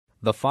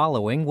The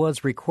following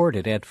was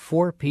recorded at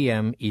 4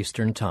 p.m.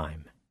 Eastern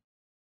Time.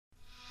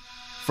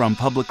 From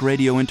Public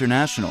Radio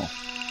International,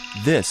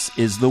 this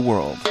is The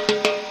World.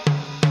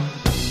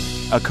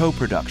 A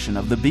co-production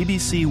of the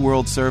BBC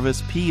World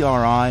Service,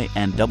 PRI,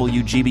 and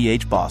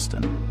WGBH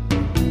Boston.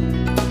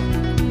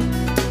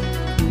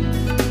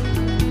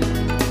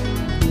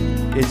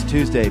 It's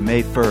Tuesday,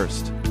 May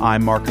 1st.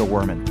 I'm Marco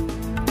Werman.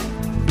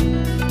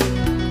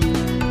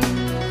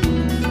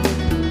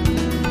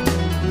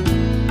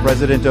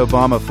 President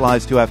Obama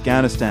flies to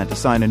Afghanistan to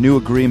sign a new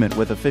agreement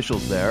with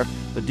officials there.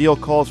 The deal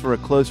calls for a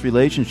close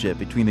relationship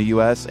between the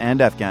US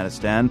and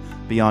Afghanistan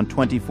beyond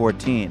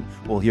 2014.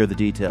 We'll hear the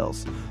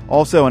details.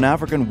 Also, an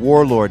African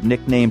warlord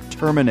nicknamed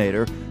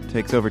Terminator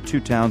takes over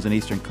 2 towns in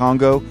eastern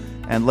Congo.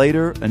 And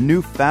later, a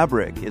new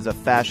fabric is a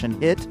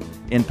fashion hit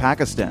in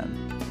Pakistan.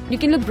 You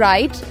can look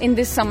bright in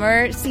this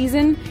summer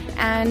season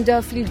and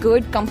feel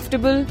good,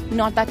 comfortable,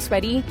 not that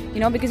sweaty,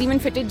 because even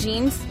fitted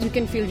jeans, you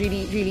can feel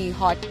really, really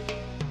hot.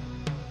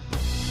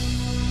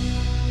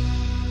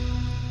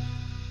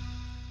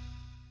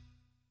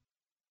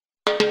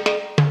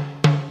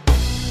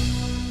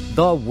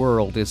 The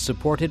World is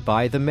supported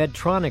by the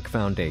Medtronic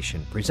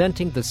Foundation,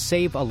 presenting the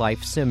Save a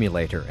Life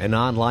Simulator, an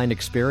online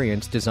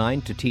experience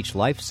designed to teach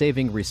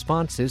life-saving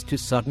responses to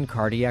sudden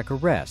cardiac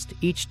arrest.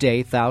 Each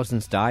day,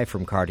 thousands die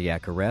from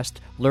cardiac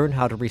arrest. Learn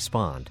how to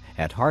respond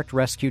at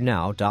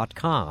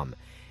heartrescuenow.com.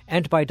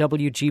 And by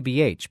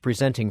WGBH,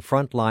 presenting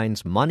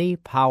Frontline's Money,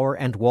 Power,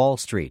 and Wall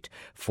Street.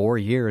 4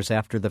 years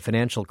after the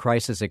financial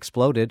crisis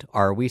exploded,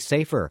 are we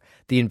safer?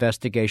 The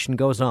investigation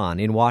goes on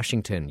in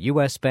Washington,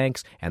 U.S.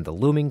 banks, and the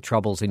looming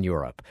troubles in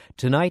Europe.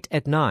 Tonight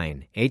at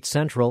 9, 8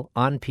 Central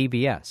on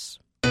PBS.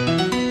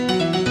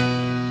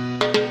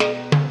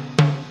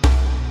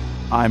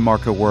 I'm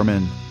Marco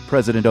Werman.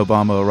 President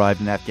Obama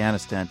arrived in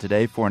Afghanistan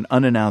today for an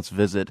unannounced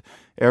visit.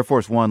 Air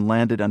Force One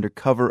landed under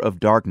cover of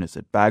darkness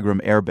at Bagram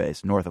Air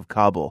Base, north of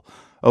Kabul.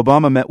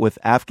 Obama met with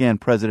Afghan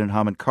President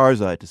Hamid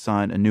Karzai to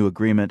sign a new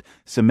agreement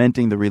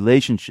cementing the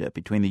relationship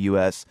between the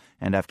U.S.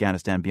 and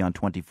Afghanistan beyond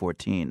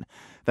 2014.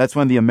 That's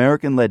when the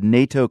American-led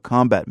NATO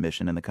combat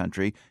mission in the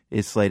country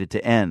is slated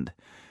to end.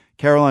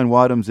 Caroline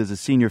Wadhams is a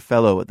senior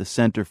fellow at the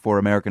Center for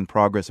American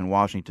Progress in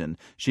Washington.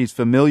 She's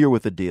familiar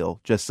with the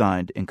deal just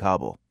signed in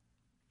Kabul.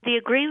 The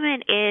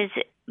agreement is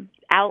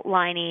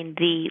outlining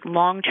the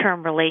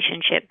long-term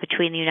relationship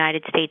between the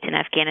United States and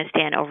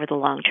Afghanistan over the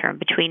long term,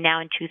 between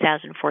now and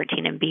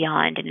 2014 and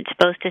beyond. And it's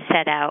supposed to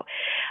set out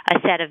a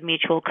set of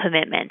mutual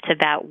commitments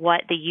about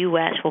what the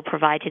U.S. will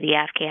provide to the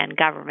Afghan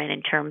government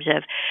in terms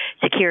of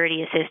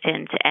security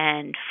assistance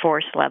and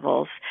force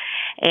levels,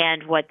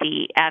 and what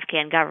the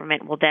Afghan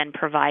government will then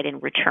provide in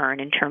return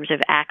in terms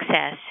of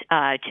access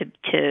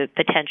to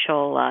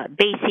potential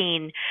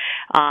basing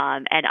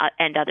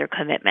and other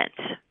commitments.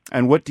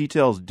 And what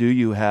details do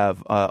you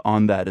have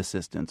on that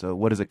assistance?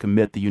 What does it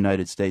commit the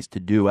United States to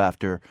do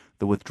after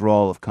the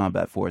withdrawal of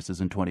combat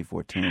forces in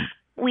 2014?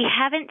 We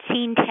haven't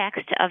seen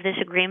text of this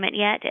agreement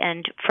yet,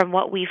 and from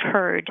what we've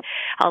heard,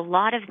 a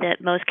lot of the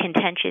most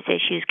contentious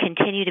issues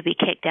continue to be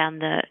kicked down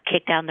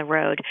the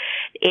road.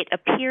 It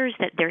appears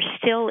that there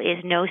still is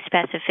no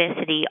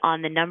specificity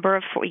on the number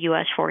of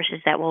U.S.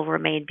 forces that will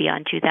remain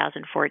beyond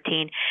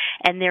 2014,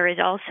 and there is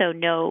also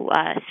no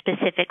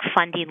specific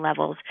funding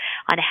levels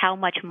on how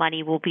much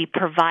money will be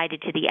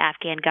provided to the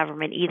Afghan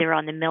government, either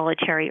on the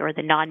military or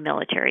the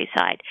non-military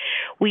side.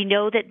 We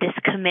know that the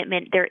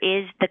commitment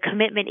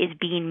is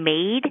being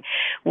made,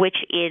 which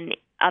in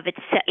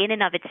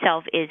and of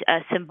itself is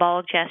a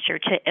symbolic gesture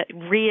to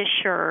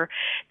reassure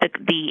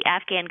the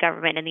Afghan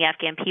government and the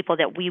Afghan people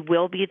that we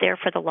will be there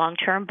for the long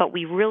term, but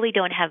we really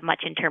don't have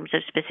much in terms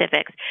of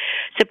specifics.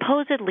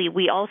 Supposedly,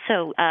 we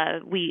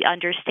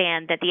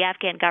understand that the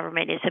Afghan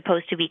government is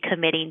supposed to be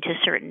committing to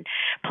certain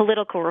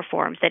political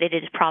reforms that it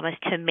has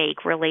promised to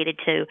make related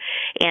to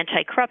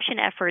anti-corruption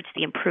efforts,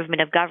 the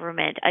improvement of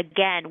government.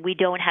 Again, we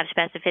don't have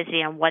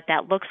specificity on what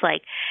that looks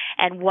like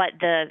and what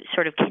the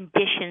sort of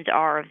conditions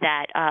are of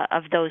that,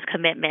 of those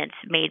commitments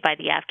made by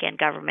the Afghan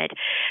government.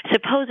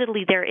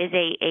 Supposedly, there is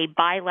a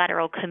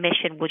bilateral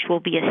commission which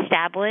will be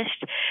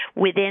established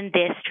within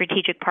this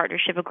strategic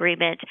partnership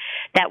agreement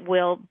that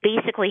will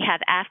basically have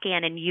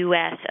Afghan and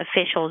U.S.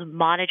 officials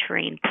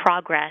monitoring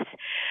progress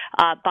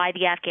by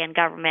the Afghan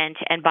government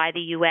and by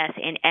the U.S.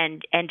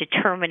 and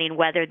determining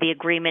whether the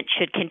agreement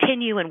should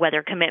continue and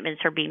whether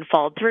commitments are being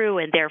followed through,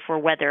 and therefore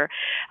whether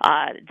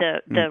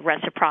the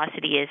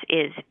reciprocity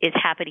is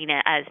happening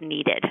as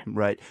needed.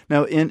 Right.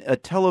 Now, in a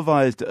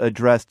televised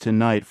address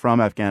tonight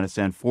from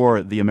Afghanistan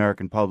for the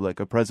American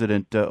public,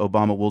 President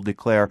Obama will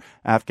declare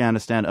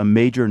Afghanistan a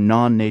major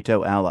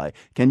non-NATO ally.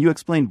 Can you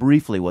explain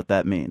briefly what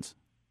that means?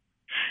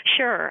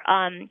 Sure.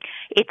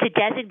 It's a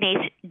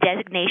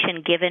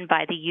designation given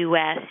by the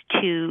U.S.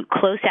 to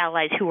close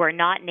allies who are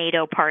not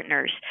NATO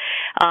partners,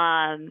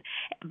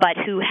 but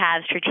who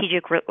have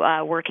strategic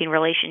working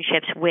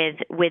relationships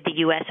with the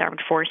U.S.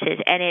 Armed Forces.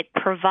 And it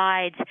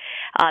provides,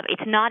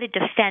 it's not a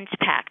defense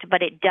pact,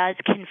 but it does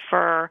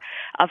confer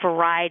a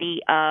variety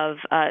of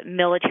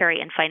military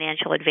and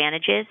financial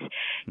advantages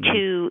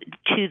to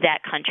that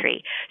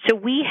country. So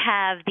we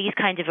have these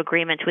kinds of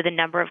agreements with a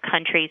number of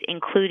countries,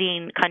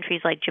 including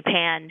countries like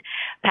Japan,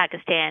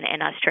 Pakistan,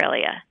 and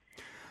Australia.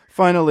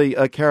 Finally,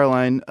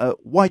 Caroline,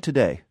 why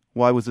today?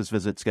 Why was this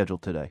visit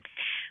scheduled today?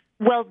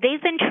 Well,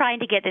 they've been trying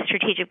to get the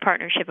strategic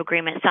partnership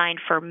agreement signed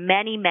for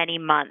many, many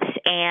months,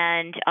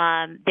 and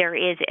there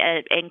is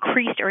an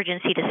increased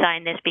urgency to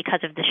sign this because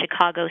of the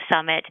Chicago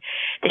summit,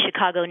 the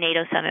Chicago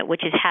NATO summit,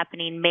 which is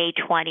happening May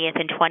 20th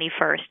and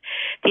 21st.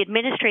 The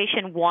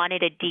administration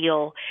wanted a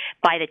deal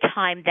by the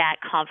time that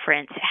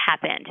conference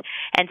happened,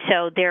 and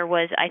so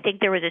I think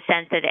there was a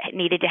sense that it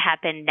needed to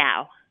happen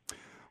now.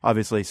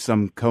 Obviously,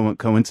 some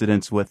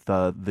coincidence with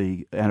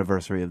the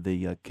anniversary of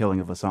the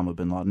killing of Osama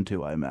bin Laden,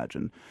 too, I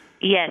imagine.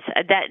 Yes,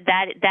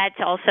 that's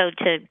also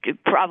to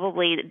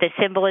probably the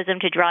symbolism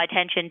to draw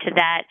attention to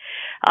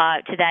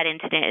that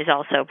incident is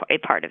also a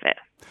part of it.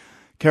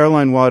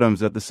 Caroline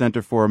Wadhams at the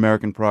Center for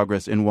American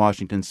Progress in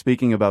Washington,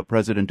 speaking about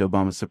President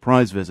Obama's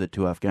surprise visit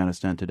to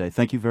Afghanistan today.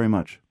 Thank you very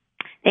much.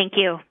 Thank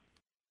you.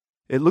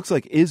 It looks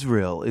like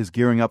Israel is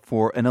gearing up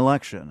for an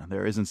election.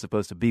 There isn't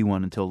supposed to be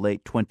one until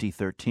late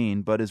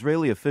 2013, but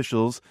Israeli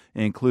officials,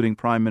 including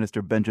Prime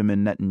Minister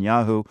Benjamin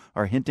Netanyahu,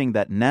 are hinting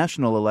that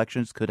national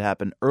elections could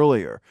happen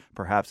earlier,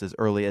 perhaps as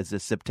early as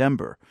this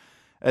September.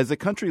 As the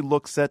country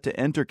looks set to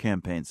enter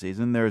campaign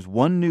season, there's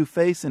one new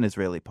face in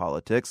Israeli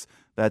politics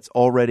that's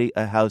already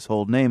a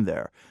household name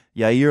there.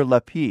 Yair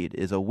Lapid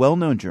is a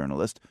well-known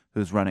journalist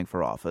who's running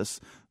for office.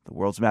 The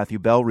World's Matthew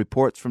Bell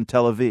reports from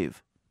Tel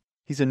Aviv.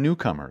 He's a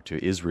newcomer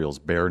to Israel's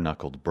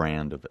bare-knuckled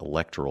brand of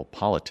electoral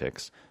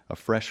politics, a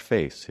fresh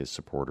face, his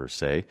supporters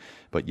say,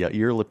 but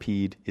Yair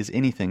Lapid is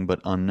anything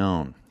but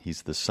unknown.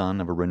 He's the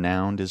son of a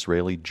renowned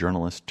Israeli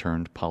journalist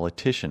turned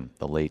politician,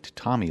 the late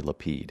Tommy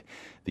Lapid.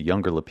 The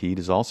younger Lapid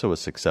is also a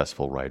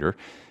successful writer.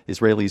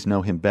 Israelis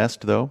know him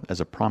best, though, as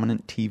a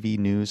prominent TV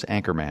news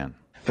anchorman.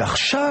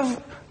 ועכשיו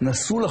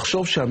נסו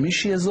לחשוב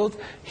שהמישהי הזאת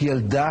היא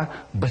ילדה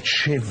בת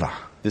 7.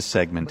 This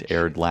segment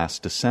aired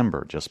last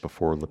December, just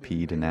before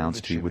Lapid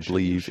announced he would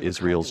leave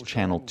Israel's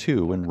Channel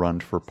 2 and run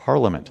for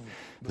parliament.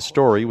 The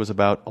story was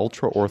about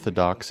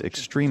ultra-Orthodox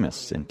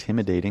extremists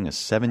intimidating a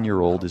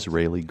 7-year-old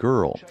Israeli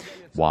girl.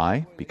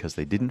 Why? Because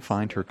they didn't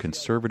find her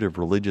conservative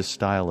religious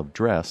style of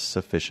dress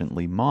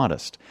sufficiently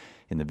modest.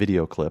 In the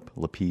video clip,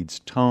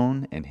 Lapid's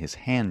tone and his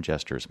hand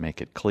gestures make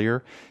it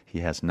clear he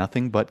has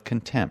nothing but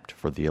contempt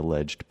for the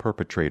alleged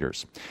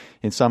perpetrators.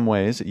 In some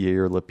ways,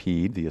 Yair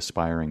Lapid, the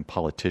aspiring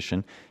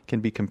politician, can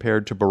be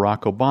compared to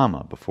Barack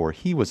Obama before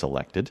he was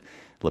elected.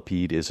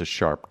 Lapid is a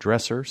sharp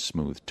dresser,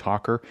 smooth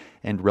talker,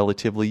 and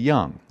relatively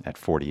young at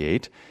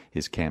 48.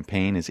 His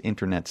campaign is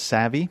internet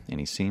savvy,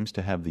 and he seems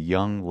to have the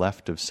young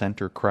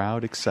left-of-center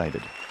crowd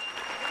excited.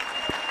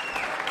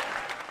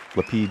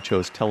 Lapid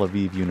chose Tel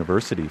Aviv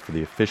University for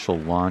the official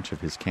launch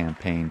of his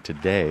campaign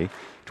today.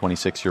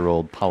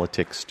 26-year-old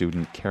politics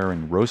student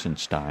Karen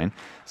Rosenstein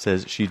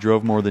says she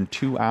drove more than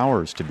 2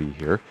 hours to be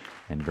here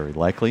and very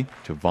likely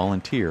to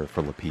volunteer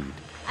for Lapid.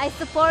 I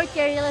support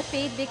Yair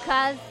Lapid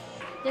because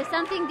there's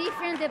something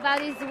different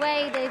about his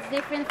way that is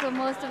different from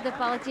most of the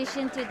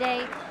politicians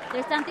today.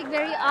 There's something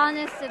very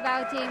honest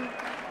about him,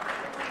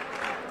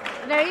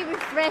 very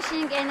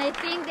refreshing, and I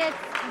think that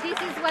this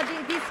is what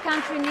this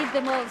country needs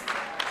the most.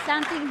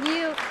 Something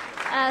new,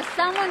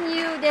 someone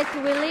new that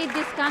will lead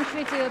this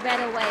country to a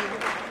better way.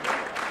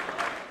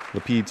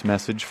 Lapid's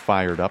message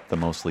fired up the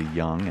mostly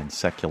young and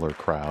secular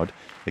crowd.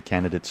 The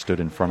candidate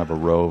stood in front of a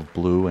row of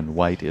blue and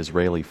white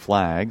Israeli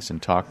flags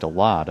and talked a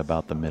lot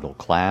about the middle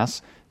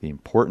class, the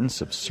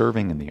importance of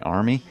serving in the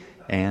army,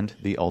 and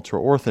the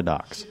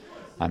ultra-Orthodox.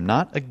 I'm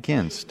not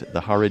against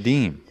the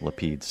Haredim,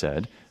 Lapid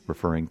said,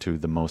 referring to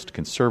the most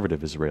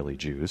conservative Israeli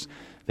Jews.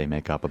 They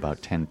make up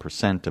about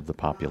 10% of the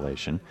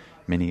population.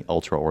 Many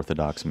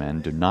ultra-Orthodox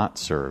men do not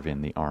serve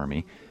in the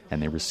army,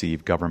 and they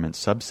receive government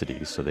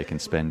subsidies so they can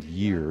spend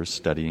years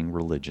studying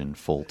religion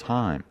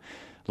full-time.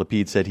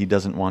 Lapid said he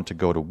doesn't want to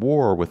go to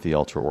war with the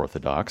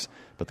ultra-Orthodox,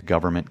 but the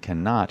government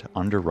cannot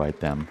underwrite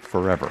them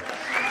forever.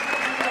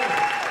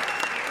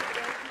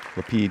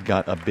 Lapid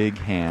got a big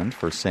hand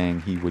for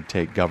saying he would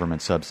take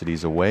government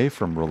subsidies away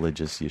from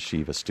religious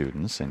yeshiva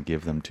students and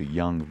give them to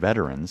young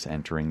veterans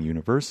entering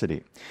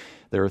university.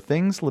 There are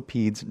things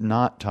Lapid's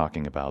not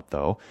talking about,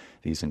 though.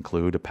 These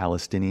include a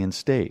Palestinian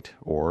state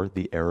or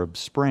the Arab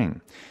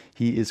Spring.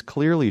 He is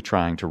clearly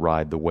trying to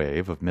ride the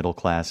wave of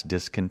middle-class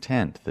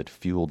discontent that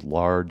fueled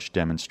large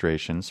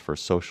demonstrations for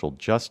social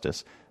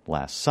justice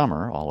last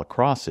summer all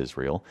across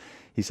Israel.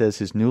 He says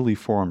his newly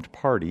formed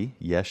party,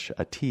 Yesh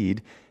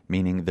Atid,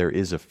 meaning there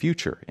is a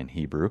future in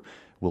Hebrew,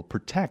 will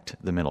protect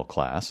the middle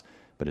class,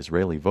 but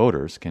Israeli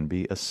voters can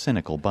be a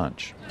cynical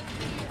bunch.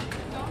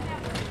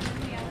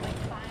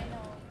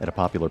 At a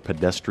popular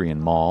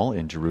pedestrian mall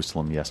in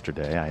Jerusalem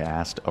yesterday, I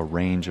asked a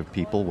range of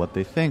people what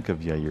they think of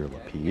Yair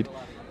Lapid.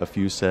 A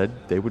few said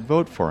they would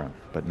vote for him,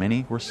 but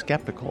many were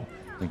skeptical,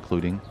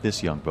 including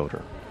this young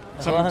voter.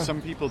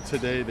 Some people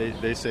today,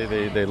 they say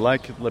they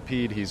like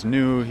Lapid, he's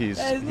new, he's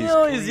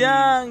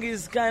young,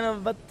 he's kind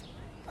of, but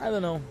I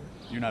don't know.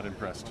 You're not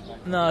impressed?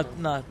 Not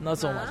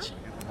so much.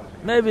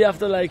 Maybe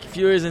after like a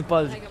few years in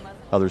politics.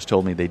 Others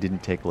told me they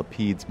didn't take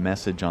Lapid's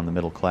message on the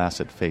middle class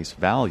at face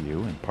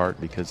value, in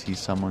part because he's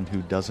someone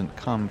who doesn't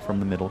come from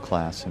the middle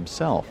class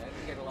himself.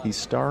 He's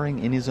starring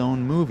in his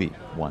own movie,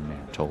 one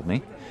man told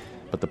me.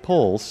 But the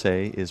polls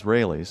say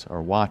Israelis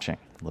are watching.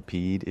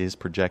 Lapid is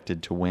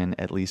projected to win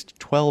at least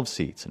 12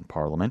 seats in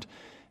parliament.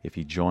 If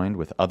he joined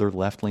with other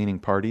left-leaning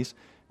parties,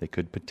 they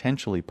could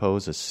potentially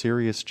pose a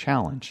serious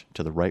challenge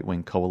to the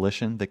right-wing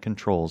coalition that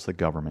controls the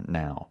government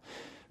now.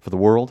 For The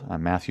World,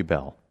 I'm Matthew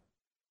Bell.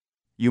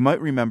 You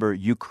might remember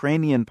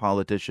Ukrainian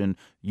politician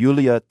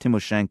Yulia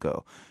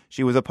Tymoshenko.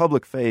 She was a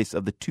public face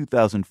of the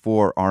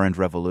 2004 Orange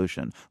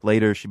Revolution.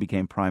 Later, she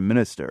became prime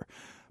minister.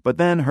 But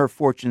then her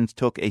fortunes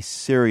took a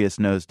serious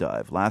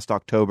nosedive. Last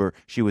October,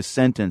 she was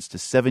sentenced to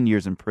 7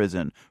 years in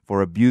prison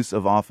for abuse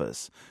of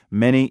office.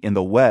 Many in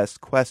the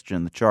West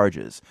question the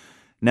charges.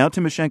 Now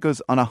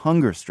Tymoshenko's on a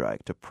hunger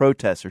strike to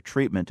protest her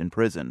treatment in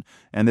prison.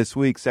 And this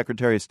week,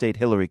 Secretary of State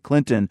Hillary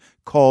Clinton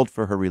called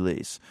for her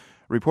release.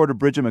 Reporter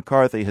Bridget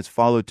McCarthy has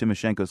followed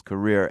Tymoshenko's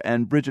career.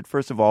 And Bridget,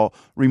 first of all,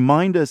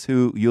 remind us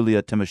who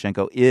Yulia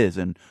Tymoshenko is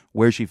and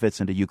where she fits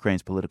into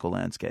Ukraine's political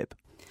landscape.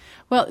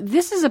 Well,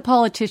 this is a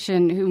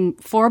politician whom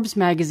Forbes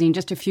magazine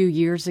just a few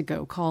years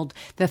ago called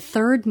the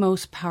third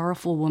most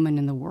powerful woman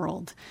in the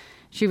world.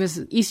 She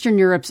was Eastern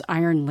Europe's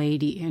Iron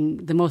Lady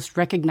and the most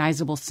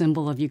recognizable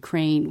symbol of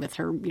Ukraine, with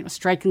her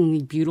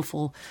strikingly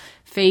beautiful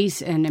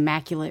face and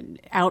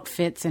immaculate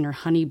outfits and her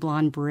honey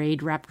blonde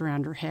braid wrapped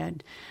around her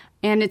head.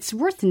 And it's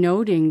worth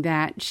noting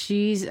that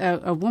she's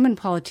a woman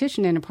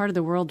politician in a part of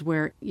the world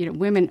where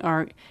women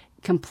are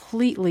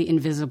completely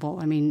invisible.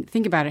 I mean,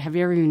 think about it. Have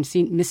you ever even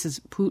seen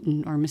Mrs.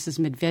 Putin or Mrs.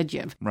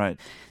 Medvedev? Right.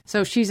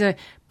 So she's a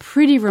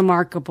pretty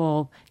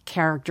remarkable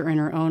character in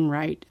her own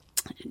right.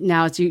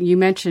 Now, as you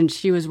mentioned,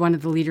 she was one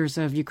of the leaders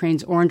of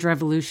Ukraine's Orange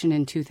Revolution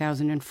in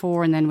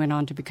 2004 and then went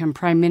on to become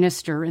prime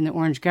minister in the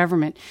Orange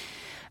government.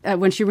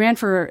 When she ran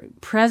for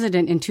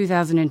president in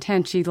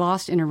 2010, she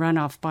lost in a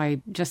runoff by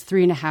just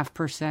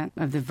 3.5%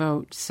 of the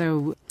vote.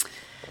 So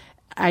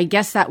I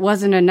guess that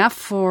wasn't enough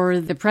for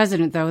the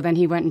president, though. Then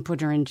he went and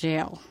put her in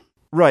jail.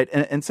 Right.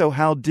 And so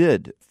how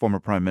did former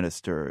Prime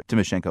Minister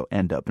Tymoshenko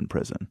end up in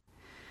prison?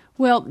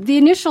 Well, the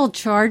initial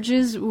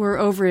charges were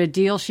over a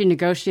deal she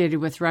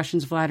negotiated with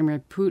Russia's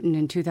Vladimir Putin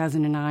in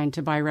 2009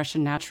 to buy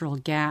Russian natural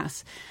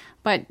gas.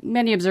 But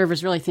many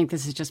observers really think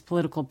this is just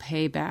political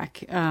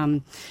payback.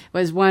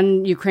 As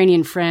one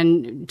Ukrainian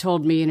friend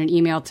told me in an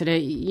email today,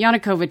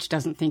 Yanukovych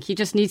doesn't think. He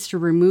just needs to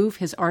remove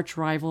his arch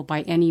rival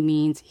by any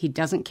means. He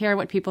doesn't care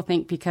what people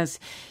think because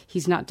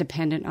he's not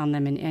dependent on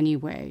them in any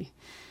way.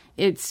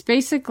 It's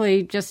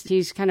basically just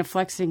he's kind of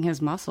flexing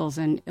his muscles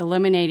and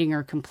eliminating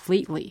her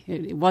completely.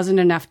 It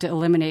wasn't enough to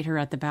eliminate her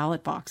at the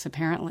ballot box,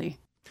 apparently.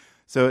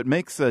 So it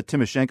makes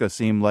Tymoshenko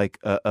seem like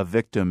a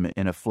victim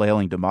in a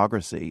flailing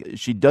democracy.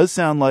 She does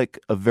sound like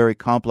a very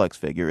complex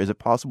figure. Is it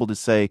possible to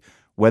say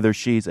whether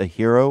she's a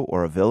hero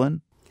or a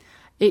villain?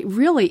 It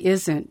really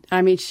isn't.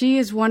 I mean, she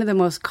is one of the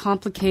most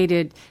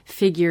complicated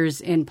figures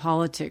in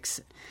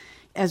politics.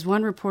 As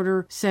one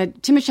reporter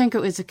said,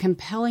 Tymoshenko is a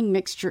compelling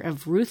mixture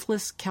of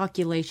ruthless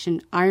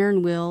calculation,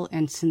 iron will,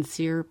 and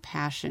sincere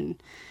passion.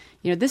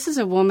 This is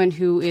a woman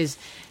who is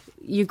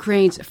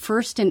Ukraine's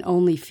first and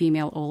only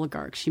female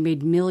oligarch. She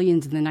made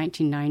millions in the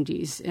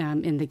 1990s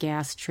in the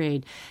gas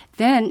trade.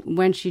 Then,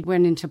 when she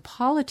went into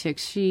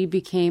politics, she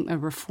became a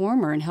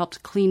reformer and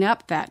helped clean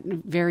up that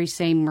very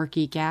same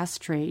murky gas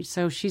trade.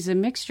 So she's a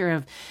mixture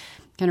of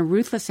kind of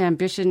ruthless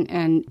ambition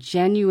and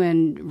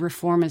genuine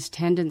reformist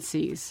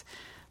tendencies.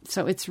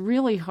 So it's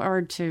really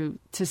hard to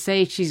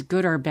say she's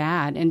good or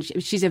bad. And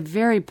she's a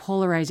very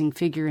polarizing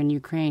figure in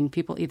Ukraine.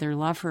 People either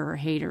love her or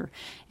hate her.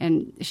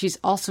 And she's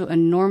also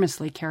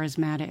enormously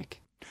charismatic.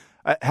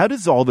 How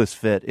does all this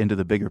fit into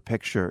the bigger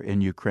picture in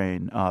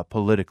Ukraine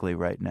politically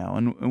right now?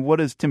 And what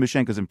does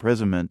Tymoshenko's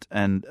imprisonment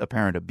and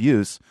apparent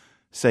abuse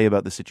say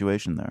about the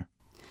situation there?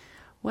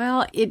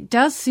 Well, it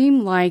does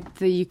seem like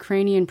the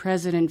Ukrainian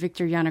president,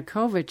 Viktor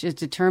Yanukovych, is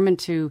determined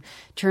to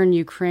turn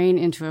Ukraine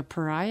into a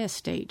pariah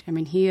state. I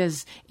mean, he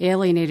has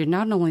alienated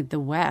not only the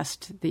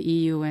West, the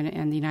EU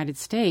and the United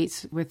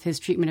States with his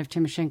treatment of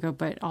Tymoshenko,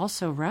 but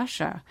also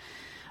Russia.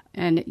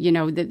 And,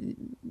 the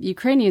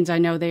Ukrainians, I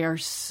know, they are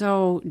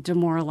so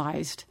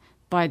demoralized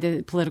by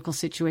the political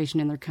situation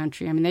in their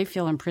country. I mean, they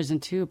feel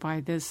imprisoned, too,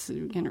 by this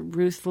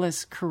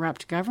ruthless,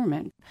 corrupt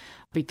government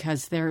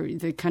because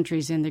the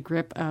country's in the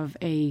grip of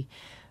a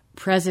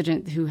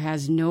president who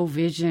has no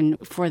vision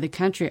for the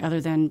country other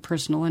than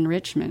personal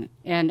enrichment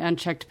and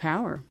unchecked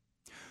power.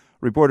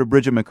 Reporter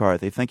Bridget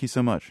McCarthy, thank you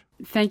so much.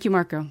 Thank you,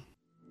 Marco.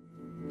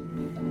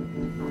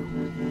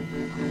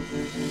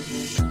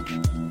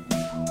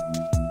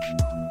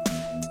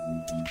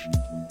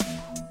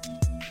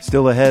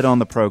 Still ahead on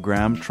the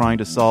program, trying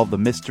to solve the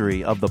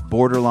mystery of the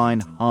borderline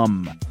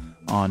hum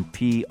on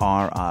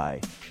PRI.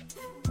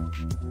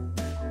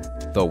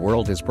 The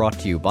World is brought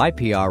to you by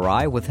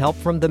PRI with help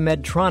from the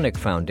Medtronic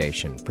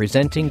Foundation,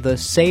 presenting the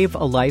Save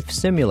a Life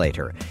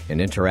Simulator, an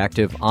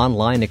interactive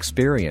online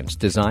experience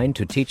designed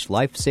to teach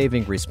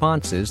life-saving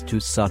responses to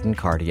sudden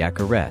cardiac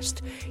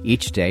arrest.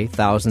 Each day,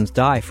 thousands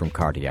die from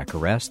cardiac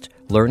arrest.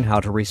 Learn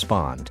how to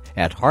respond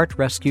at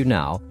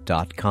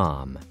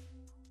heartrescuenow.com.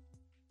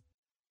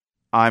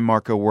 I'm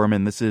Marco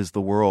Werman. This is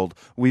The World.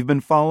 We've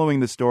been following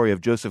the story of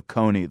Joseph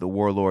Kony, the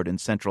warlord in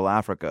Central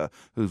Africa,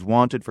 who's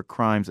wanted for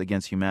crimes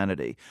against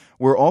humanity.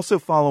 We're also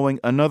following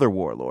another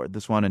warlord,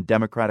 this one in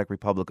Democratic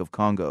Republic of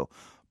Congo.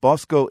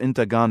 Bosco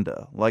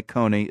Ntaganda, like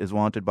Kony, is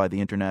wanted by the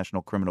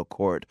International Criminal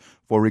Court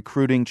for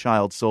recruiting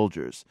child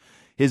soldiers.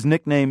 His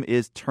nickname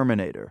is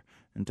Terminator.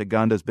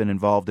 Ntaganda's been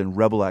involved in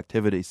rebel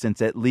activity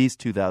since at least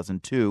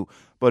 2002,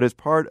 but as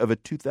part of a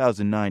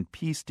 2009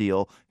 peace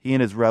deal, he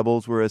and his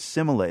rebels were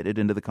assimilated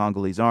into the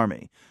Congolese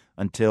army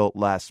until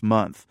last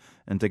month.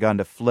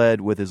 Ntaganda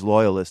fled with his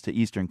loyalists to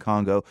eastern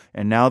Congo,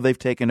 and now they've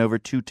taken over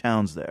 2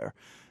 towns there.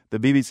 The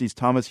BBC's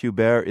Thomas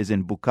Hubert is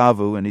in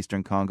Bukavu in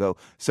eastern Congo.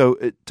 So,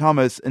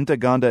 Thomas,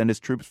 Ntaganda and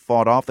his troops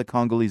fought off the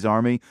Congolese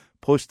army,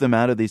 pushed them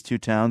out of these 2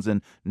 towns,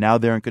 and now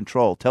they're in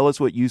control. Tell us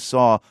what you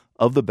saw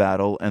of the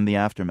battle and the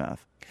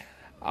aftermath.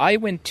 I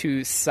went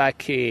to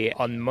Sake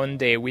on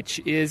Monday, which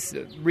is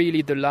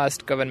really the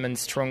last government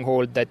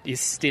stronghold that is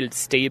still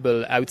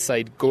stable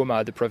outside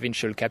Goma, the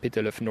provincial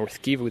capital of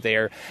North Kivu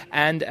there.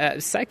 And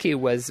Sake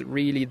was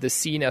really the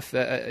scene of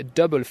a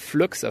double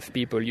flux of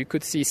people. You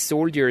could see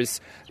soldiers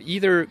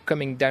either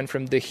coming down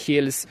from the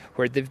hills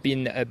where they've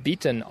been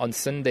beaten on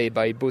Sunday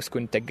by Bosco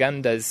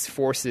Ntaganda's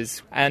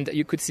forces. And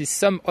you could see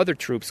some other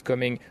troops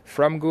coming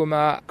from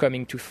Goma,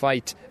 coming to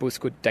fight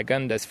Bosco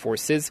Ntaganda's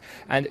forces.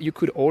 And you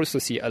could also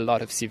see a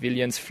lot of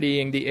civilians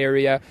fleeing the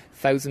area,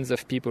 thousands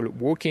of people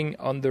walking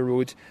on the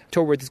road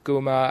towards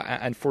Goma,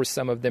 and for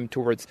some of them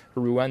towards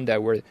Rwanda,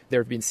 where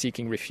they've been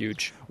seeking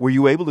refuge. Were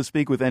you able to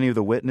speak with any of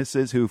the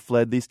witnesses who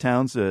fled these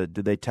towns? Did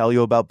they tell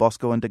you about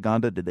Bosco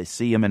Ntaganda? Did they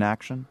see him in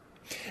action?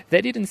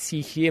 They didn't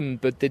see him,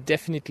 but they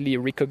definitely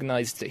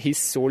recognized his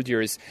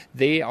soldiers.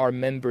 They are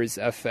members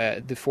of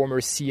the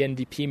former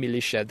CNDP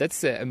militia.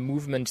 That's a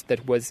movement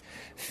that was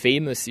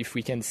famous, if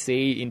we can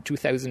say, in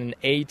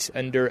 2008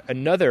 under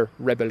another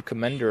rebel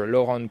commander,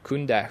 Laurent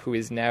Nkunda, who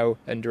is now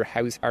under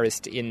house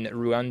arrest in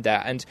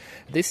Rwanda. And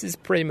this is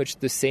pretty much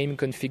the same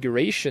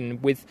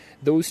configuration, with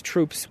those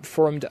troops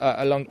formed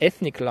along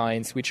ethnic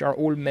lines, which are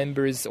all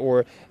members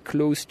or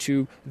close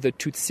to the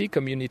Tutsi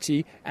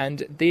community,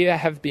 and they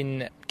have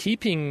been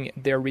keeping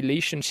their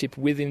relationship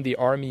within the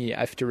army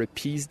after a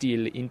peace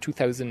deal in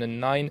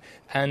 2009.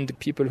 And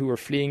people who were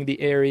fleeing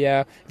the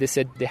area, they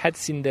said they had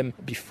seen them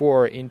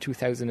before in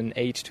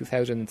 2008,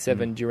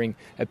 2007 during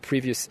a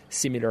previous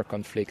similar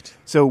conflict.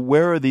 So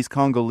where are these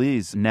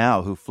Congolese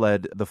now who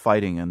fled the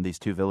fighting in these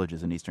 2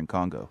 villages in eastern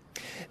Congo?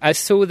 I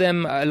saw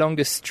them along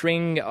a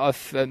string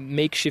of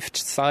makeshift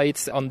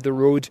sites on the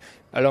road,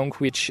 along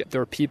which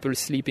there are people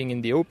sleeping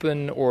in the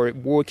open or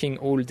walking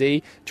all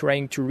day,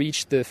 trying to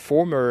reach the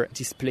former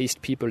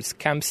displaced people's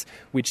camps,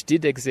 which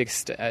did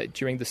exist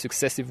during the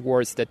successive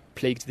wars that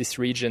plagued this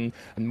region,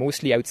 and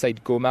mostly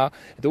outside Goma.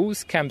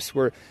 Those camps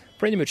were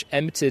pretty much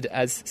emptied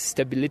as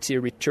stability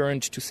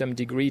returned to some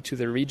degree to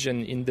the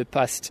region in the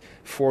past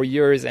 4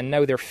 years, and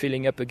now they're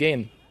filling up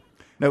again.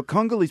 Now,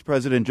 Congolese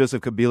President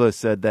Joseph Kabila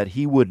said that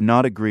he would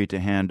not agree to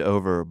hand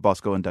over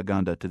Bosco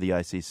Ntaganda to the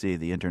ICC,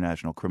 the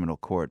International Criminal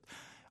Court.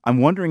 I'm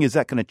wondering, is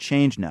that going to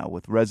change now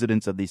with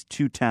residents of these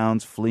 2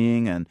 towns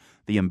fleeing and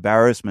the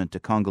embarrassment to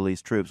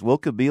Congolese troops? Will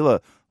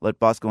Kabila let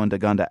Bosco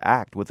Ntaganda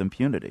act with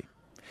impunity?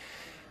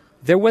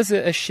 There was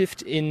a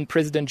shift in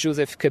President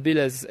Joseph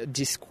Kabila's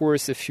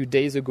discourse a few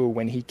days ago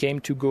when he came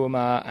to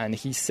Goma, and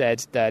he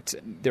said that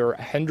there are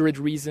 100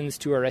 reasons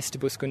to arrest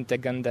Bosco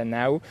Ntaganda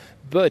now,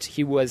 but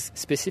he was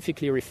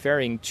specifically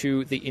referring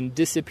to the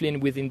indiscipline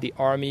within the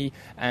army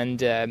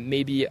and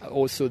maybe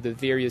also the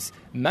various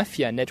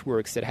mafia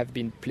networks that have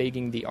been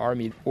plaguing the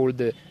army, all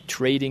the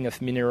trading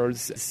of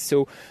minerals.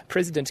 So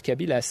President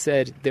Kabila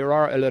said there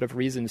are a lot of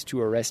reasons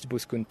to arrest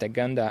Bosco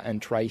Ntaganda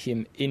and try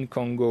him in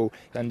Congo,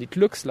 and it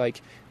looks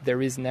like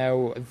there is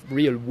now a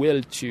real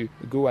will to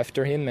go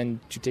after him and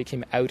to take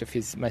him out of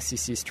his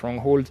Masisi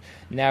stronghold.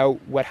 Now,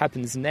 what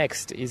happens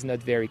next is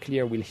not very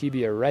clear. Will he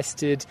be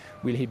arrested?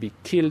 Will he be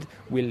killed?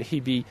 Will he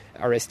be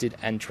arrested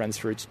and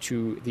transferred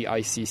to the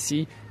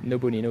ICC?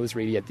 Nobody knows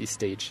really at this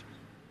stage.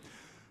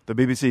 The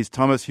BBC's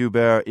Thomas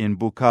Hubert in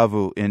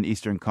Bukavu in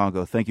eastern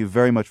Congo. Thank you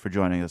very much for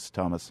joining us,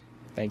 Thomas.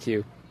 Thank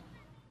you.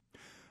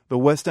 The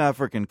West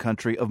African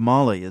country of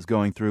Mali is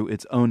going through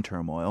its own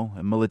turmoil.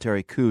 A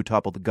military coup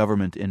toppled the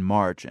government in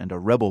March, and a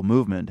rebel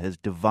movement has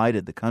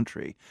divided the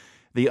country.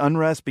 The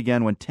unrest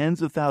began when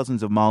tens of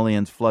thousands of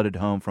Malians flooded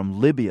home from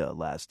Libya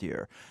last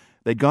year.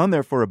 They'd gone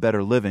there for a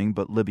better living,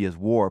 but Libya's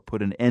war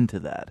put an end to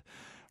that.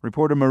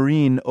 Reporter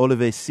Marine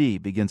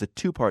Olivesi begins a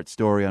 2-part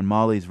story on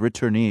Mali's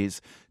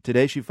returnees.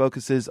 Today she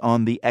focuses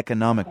on the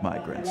economic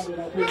migrants.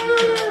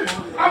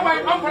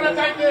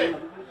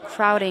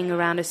 Crowding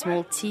around a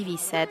small TV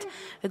set,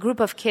 a group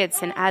of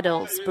kids and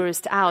adults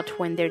burst out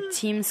when their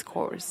team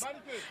scores.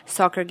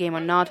 Soccer game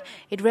or not,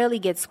 it rarely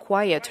gets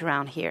quiet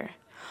around here.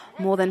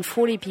 More than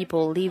 40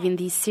 people live in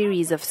this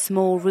series of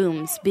small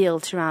rooms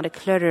built around a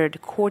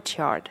cluttered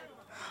courtyard.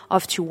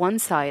 Off to one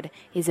side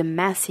is a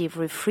massive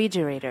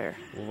refrigerator.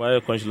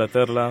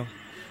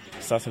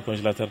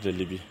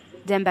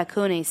 Demba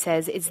Kone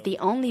says it's the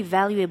only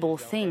valuable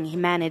thing he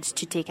managed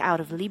to take out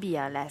of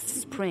Libya last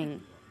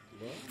spring.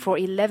 For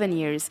 11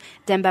 years,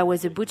 Demba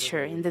was a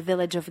butcher in the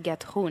village of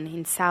Gatroun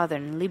in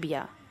southern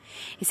Libya.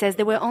 He says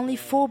there were only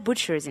 4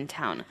 butchers in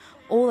town,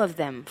 all of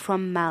them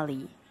from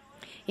Mali.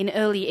 In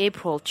early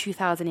April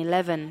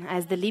 2011,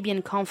 as the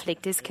Libyan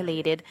conflict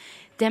escalated,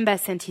 Demba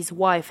sent his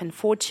wife and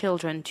 4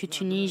 children to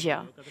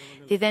Tunisia.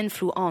 They then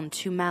flew on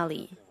to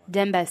Mali.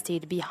 Demba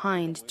stayed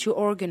behind to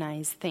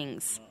organize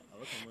things.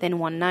 Then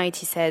one night,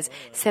 he says,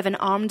 7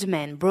 armed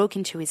men broke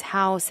into his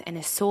house and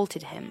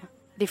assaulted him.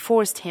 They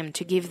forced him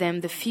to give them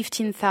the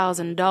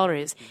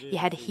 $15,000 he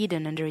had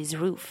hidden under his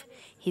roof,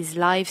 his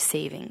life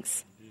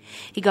savings.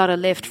 He got a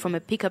lift from a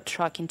pickup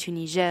truck into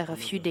Niger a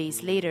few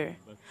days later.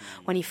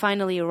 When he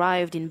finally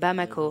arrived in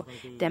Bamako,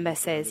 Demba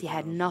says he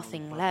had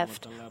nothing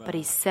left but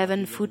his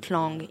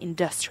 7-foot-long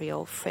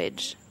industrial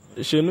fridge.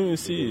 Everyone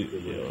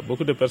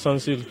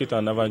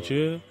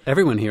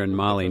here in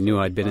Mali knew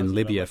I'd been in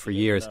Libya for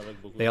years.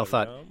 They all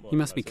thought, he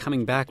must be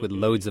coming back with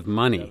loads of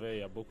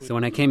money. So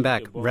when I came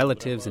back,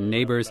 relatives and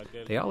neighbors,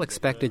 they all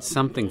expected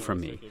something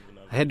from me.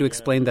 I had to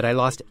explain that I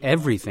lost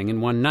everything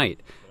in one night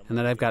and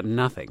that I've got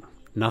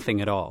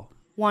nothing at all.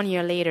 1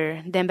 year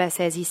later, Demba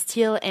says he's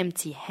still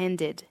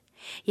empty-handed.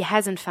 He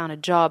hasn't found a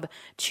job,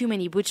 too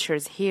many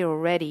butchers here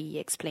already, he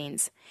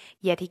explains.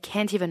 Yet he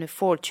can't even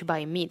afford to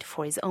buy meat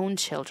for his own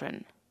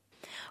children.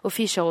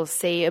 Officials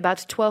say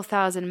about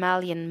 12,000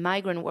 Malian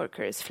migrant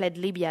workers fled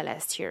Libya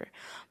last year,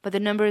 but the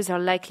numbers are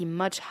likely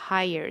much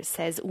higher,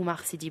 says Oumar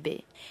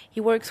Sidibé. He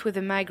works with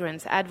the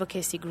migrants'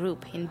 advocacy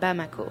group in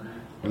Bamako.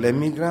 Les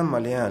migrants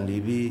maliens en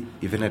Libye,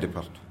 ils venaient de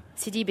partout.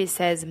 Sidibé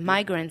says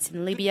migrants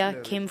in Libya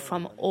came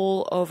from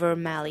all over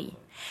Mali.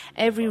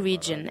 Every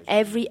region,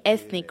 every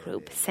ethnic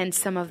group sent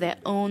some of their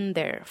own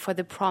there for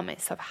the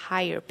promise of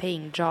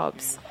higher-paying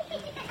jobs.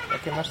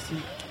 Okay, merci.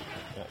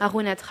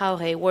 Harouna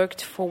Traoré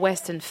worked for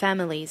Western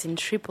families in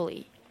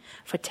Tripoli.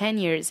 For 10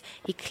 years,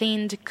 he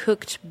cleaned,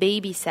 cooked,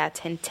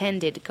 babysat, and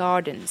tended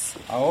gardens.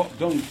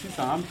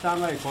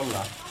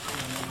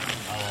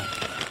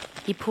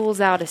 He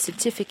pulls out a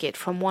certificate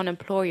from one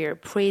employer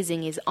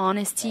praising his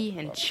honesty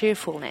and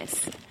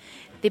cheerfulness.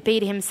 They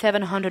paid him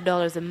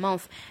 $700 a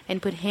month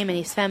and put him and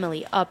his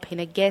family up in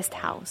a guest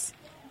house.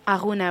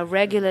 Harouna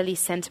regularly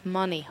sent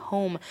money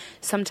home,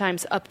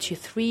 sometimes up to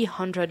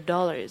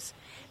 $300.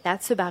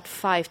 That's about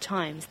 5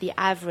 times the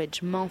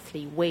average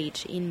monthly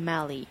wage in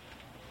Mali.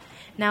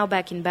 Now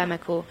back in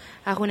Bamako,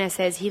 Harouna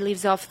says he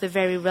lives off the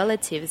very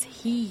relatives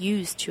he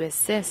used to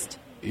assist.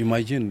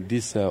 Imagine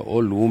this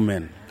old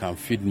woman can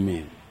feed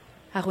me.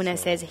 Harouna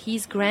says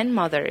his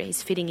grandmother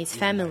is feeding his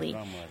family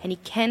and he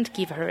can't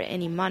give her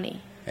any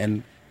money.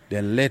 And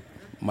then let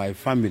my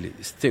family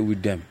stay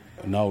with them.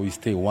 Now we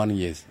stay 1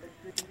 year.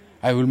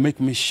 I will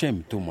make me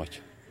shame too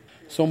much.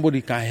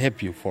 Somebody can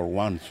help you for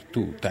 1,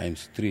 2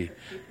 times 3,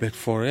 but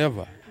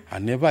forever. I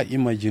never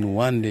imagine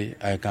one day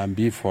I can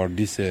be for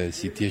this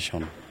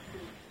situation.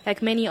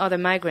 Like many other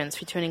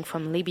migrants returning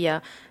from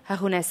Libya,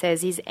 Harouna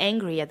says he's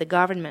angry at the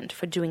government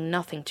for doing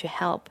nothing to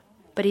help.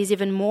 But he's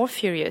even more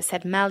furious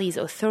at Mali's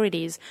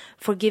authorities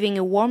for giving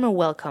a warmer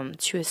welcome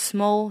to a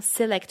small,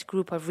 select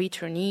group of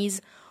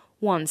returnees,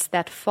 ones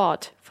that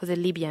fought for the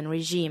Libyan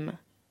regime.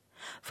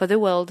 For The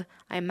World,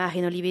 I'm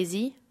Marine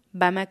Olivesi,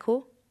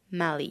 Bamako,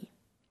 Mali.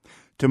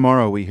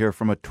 Tomorrow we hear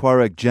from a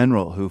Tuareg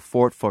general who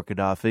fought for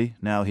Gaddafi.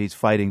 Now he's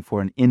fighting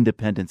for an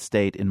independent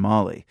state in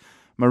Mali.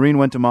 Marine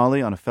went to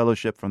Mali on a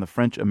fellowship from the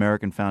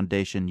French-American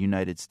Foundation,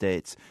 United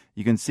States.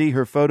 You can see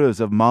her photos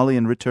of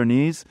Malian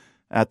returnees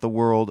at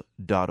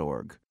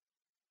theworld.org.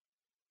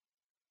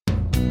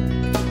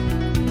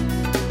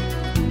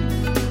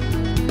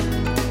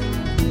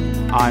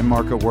 I'm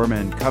Marco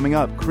Werman. Coming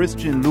up,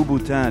 Christian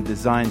Louboutin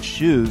designs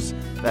shoes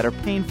that are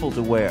painful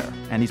to wear,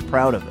 and he's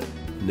proud of it.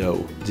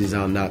 No, these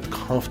are not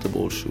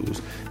comfortable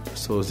shoes.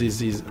 So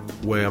this is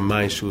where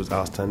my shoes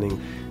are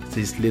standing.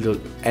 This little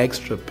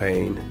extra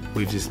pain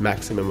with this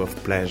maximum of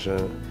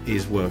pleasure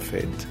is worth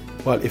it.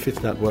 Well, if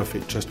it's not worth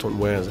it, just don't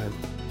wear them.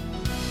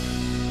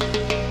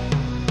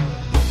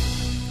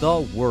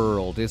 The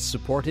World is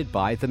supported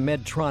by the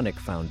Medtronic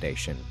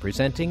Foundation,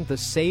 presenting the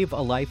Save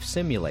a Life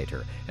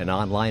Simulator, an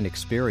online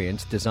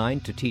experience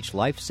designed to teach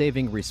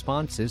life-saving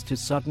responses to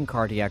sudden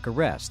cardiac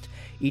arrest.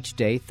 Each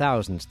day,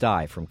 thousands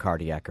die from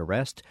cardiac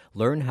arrest.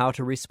 Learn how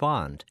to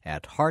respond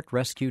at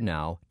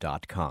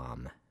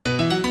heartrescuenow.com.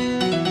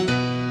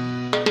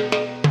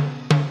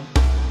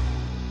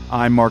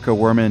 I'm Marco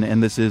Werman,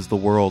 and this is The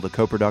World, a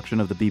co-production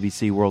of the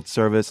BBC World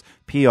Service,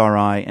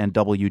 PRI, and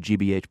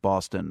WGBH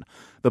Boston.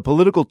 The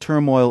political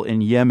turmoil in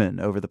Yemen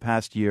over the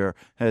past year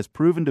has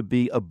proven to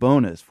be a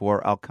bonus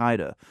for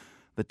al-Qaeda.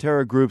 The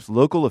terror group's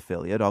local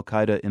affiliate,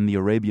 Al-Qaeda in the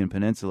Arabian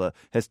Peninsula,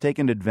 has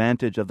taken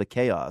advantage of the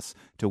chaos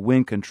to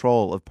win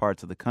control of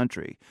parts of the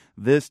country.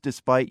 This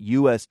despite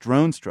U.S.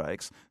 drone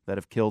strikes that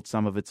have killed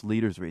some of its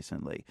leaders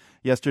recently.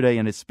 Yesterday,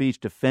 in his speech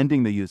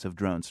defending the use of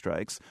drone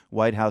strikes,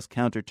 White House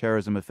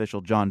counterterrorism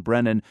official John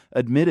Brennan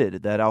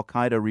admitted that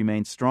Al-Qaeda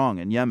remains strong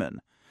in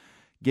Yemen.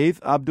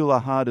 Gaith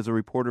Abdul-Ahad is a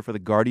reporter for The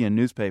Guardian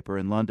newspaper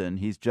in London.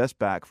 He's just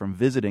back from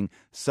visiting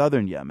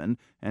southern Yemen,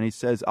 and he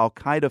says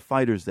al-Qaeda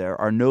fighters there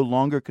are no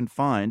longer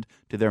confined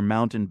to their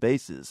mountain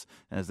bases,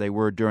 as they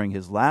were during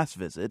his last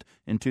visit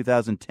in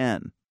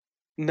 2010.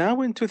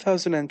 Now in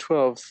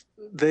 2012,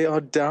 they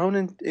are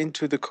down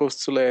into the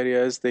coastal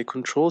areas. They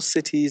control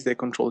cities, they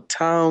control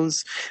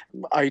towns.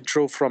 I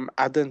drove from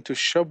Aden to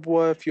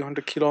Shabwa, a few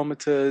hundred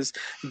kilometers.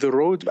 The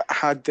road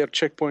had their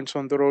checkpoints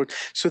on the road.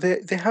 So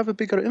they have a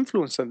bigger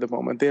influence at the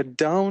moment. They're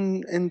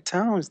down in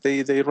towns.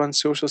 They run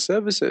social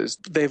services.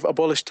 They've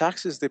abolished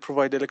taxes. They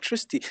provide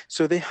electricity.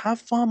 So they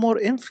have far more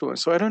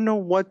influence. So I don't know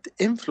what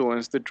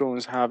influence the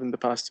drones have in the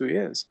past 2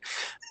 years.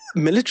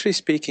 Military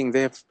speaking,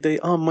 they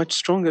are much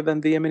stronger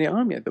than the Yemeni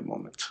army at the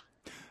moment.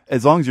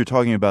 As long as you're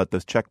talking about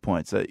those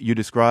checkpoints, you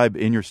describe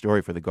in your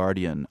story for The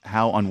Guardian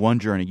how on one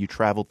journey you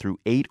traveled through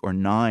 8 or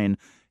 9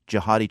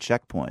 jihadi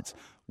checkpoints.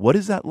 What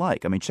is that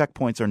like? I mean,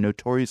 checkpoints are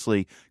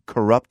notoriously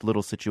corrupt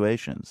little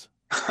situations.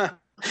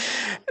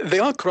 They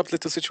are corrupt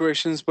little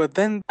situations, but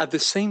then at the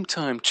same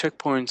time,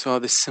 checkpoints are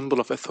the symbol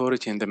of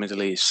authority in the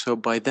Middle East. So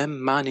by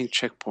them manning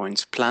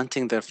checkpoints,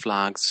 planting their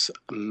flags,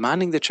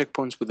 manning the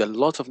checkpoints with a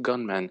lot of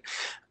gunmen,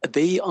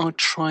 they are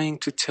trying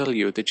to tell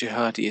you, the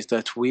jihadis,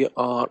 that we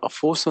are a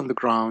force on the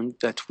ground,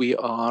 that we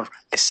are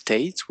a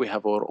state, we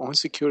have our own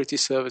security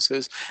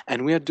services,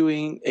 and we are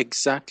doing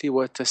exactly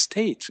what a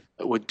state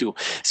would do.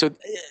 So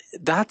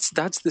that's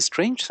the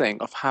strange thing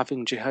of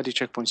having jihadi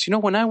checkpoints. You know,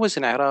 when I was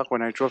in Iraq,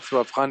 when I drove through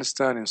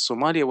Afghanistan and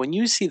Somalia, when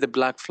you see the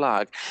black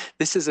flag,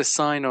 this is a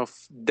sign of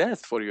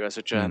death for you as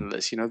a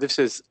journalist. You know, this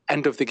is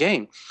end of the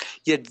game.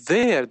 Yet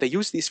there, they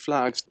use these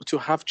flags to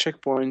have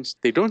checkpoints.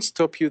 They don't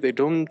stop you. They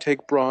don't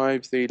take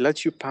bribes. They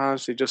let you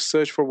pass. They just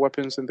search for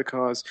weapons in the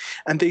cars.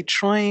 And they're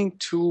trying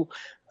to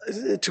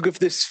give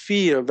this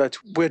feel that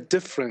we're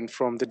different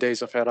from the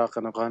days of Iraq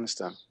and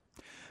Afghanistan.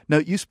 Now,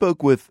 you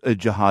spoke with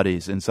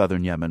jihadis in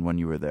southern Yemen when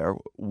you were there.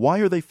 Why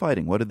are they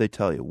fighting? What did they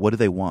tell you? What do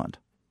they want?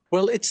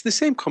 Well, it's the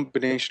same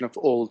combination of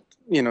old,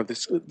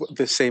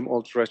 the same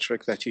old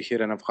rhetoric that you hear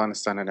in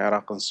Afghanistan and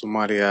Iraq and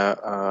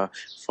Somalia,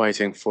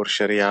 fighting for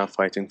Sharia,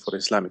 fighting for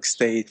Islamic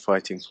State,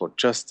 fighting for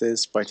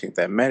justice, fighting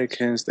the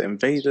Americans, the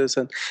invaders,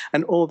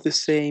 and all the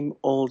same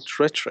old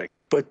rhetoric.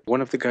 But one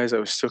of the guys I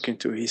was talking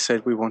to, he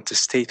said, we want a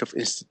state of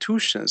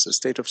institutions, a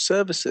state of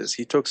services.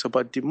 He talks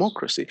about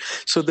democracy.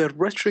 So their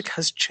rhetoric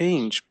has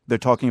changed. They're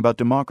talking about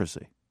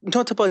democracy.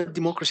 Not about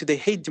democracy. They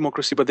hate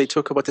democracy, but they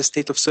talk about a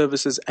state of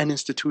services and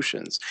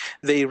institutions.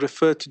 They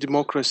refer to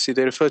democracy.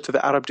 They refer to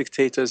the Arab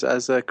dictators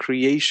as a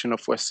creation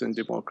of Western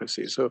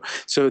democracy.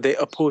 So they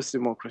oppose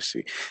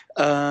democracy.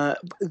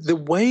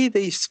 The way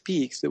they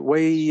speak, the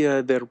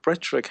way their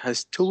rhetoric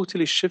has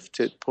totally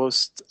shifted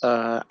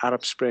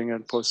post-Arab Spring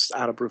and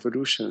post-Arab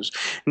revolutions.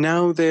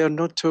 Now they are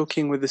not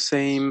talking with the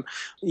same,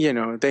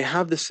 they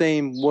have the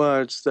same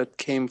words that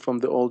came from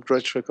the old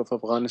rhetoric of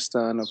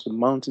Afghanistan, of the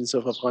mountains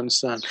of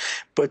Afghanistan,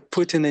 but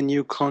put in a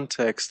new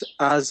context,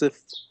 as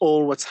if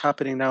all what's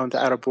happening now in the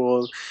Arab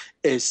world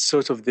is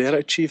sort of their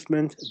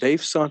achievement.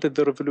 They've started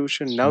the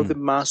revolution. Now the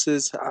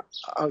masses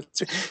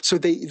so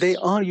they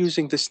are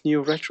using this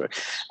new rhetoric.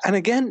 And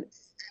again,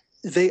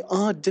 they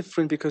are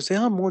different because they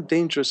are more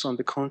dangerous on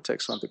the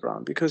context on the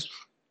ground, because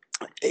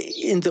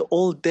in the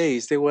old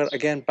days, they were,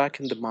 again, back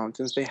in the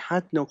mountains. They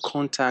had no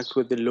contact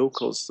with the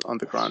locals on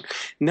the ground.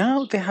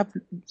 Now they have,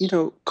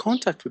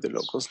 contact with the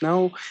locals.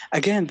 Now,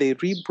 again, they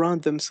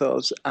rebrand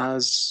themselves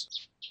as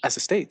a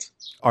state.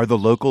 Are the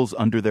locals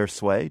under their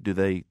sway? Do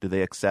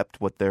they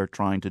accept what they're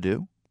trying to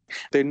do?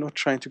 They're not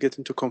trying to get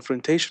into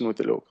confrontation with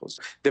the locals.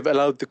 They've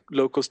allowed the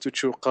locals to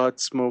chew qat,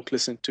 smoke,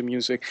 listen to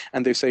music,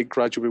 and they say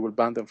gradually we'll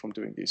ban them from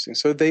doing these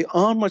things. So they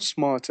are much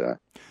smarter.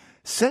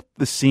 Set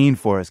the scene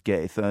for us,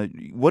 Gaith.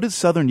 What does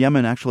southern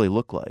Yemen actually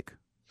look like?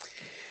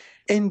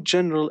 In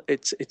general,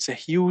 it's a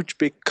huge,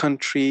 big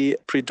country,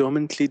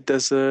 predominantly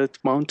desert,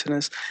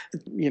 mountainous,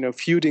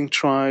 feuding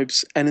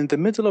tribes. And in the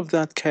middle of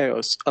that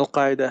chaos,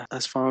 Al-Qaeda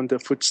has found a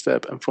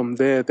footstep. And from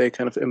there, they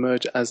kind of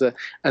emerge as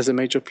a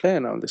major player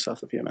now in the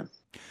south of Yemen.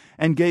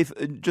 And Gaith,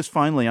 just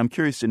finally, I'm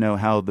curious to know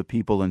how the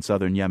people in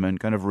southern Yemen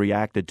kind of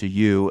reacted to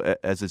you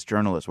as this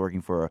journalist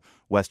working for a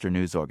Western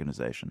news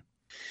organization.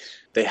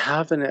 They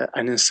have an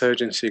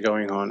insurgency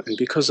going on, and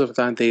because of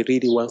that, they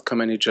really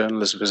welcome any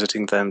journalists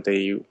visiting them.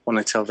 They want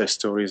to tell their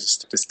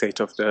stories, the state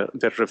of their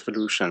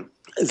revolution.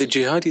 The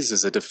jihadis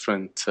is a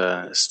different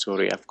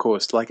story, of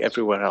course. Like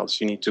everywhere else,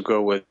 you need to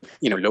go with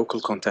local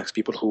contacts,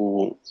 people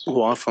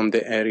who are from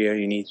the area.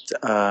 You need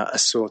a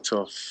sort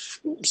of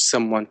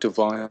someone to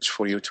vouch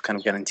for you to kind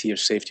of guarantee your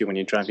safety when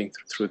you're driving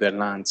through their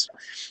lands.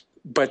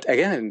 But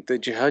again, the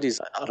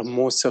jihadis are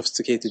more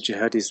sophisticated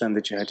jihadis than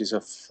the jihadis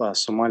of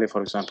Somalia,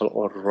 for example,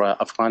 or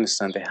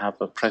Afghanistan. They have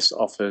a press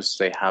office,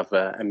 they have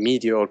a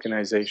media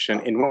organization.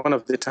 In one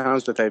of the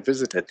towns that I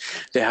visited,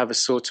 they have a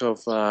sort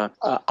of a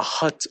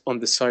hut on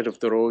the side of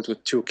the road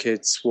with two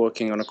kids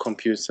working on a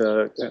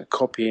computer,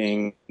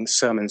 copying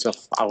sermons of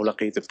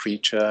Awlaqi, the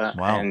preacher,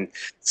 and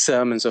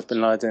sermons of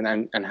bin Laden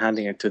and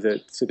handing it to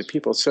the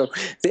people. So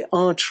they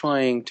are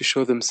trying to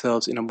show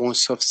themselves in a more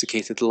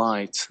sophisticated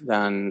light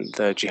than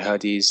the jihadis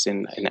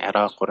in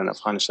Iraq or in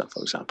Afghanistan,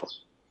 for example.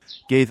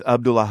 Gaith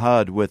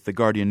Abdulahad with The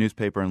Guardian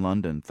newspaper in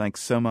London.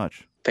 Thanks so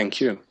much.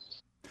 Thank you.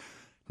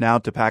 Now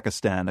to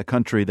Pakistan, a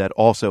country that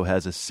also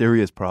has a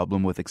serious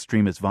problem with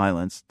extremist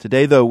violence.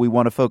 Today, though, we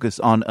want to focus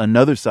on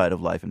another side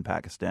of life in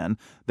Pakistan.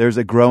 There's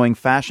a growing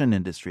fashion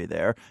industry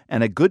there,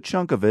 and a good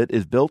chunk of it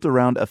is built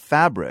around a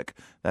fabric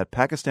that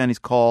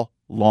Pakistanis call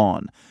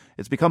lawn.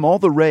 It's become all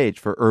the rage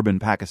for urban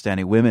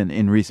Pakistani women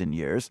in recent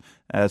years,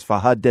 as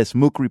Fahad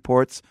Desmook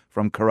reports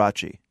from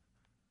Karachi.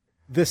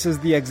 This is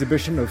the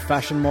exhibition of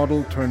fashion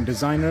model turned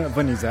designer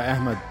Vaniza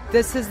Ahmed.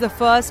 This is the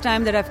first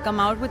time that I've come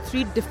out with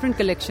 3 different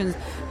collections.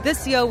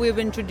 This year we've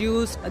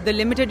introduced the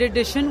limited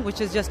edition,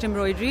 which is just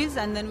embroideries,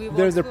 and then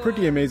There's a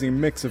pretty amazing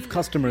mix of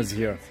customers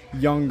here.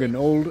 Young and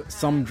old,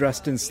 some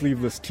dressed in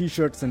sleeveless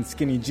t-shirts and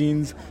skinny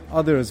jeans,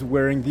 others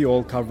wearing the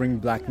all-covering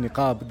black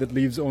niqab that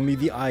leaves only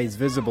the eyes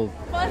visible.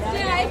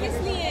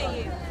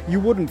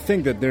 You wouldn't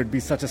think that there'd be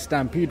such a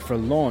stampede for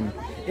lawn.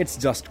 It's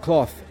just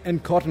cloth,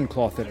 and cotton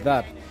cloth at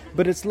that.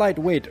 But it's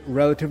lightweight,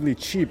 relatively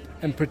cheap,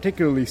 and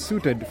particularly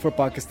suited for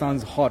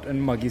Pakistan's hot and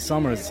muggy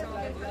summers.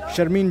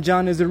 Sharmeen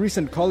Jan is a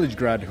recent college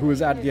grad who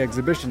was at the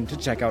exhibition to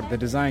check out the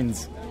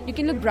designs. You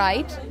can look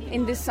bright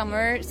in this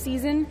summer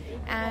season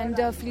and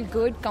feel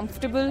good,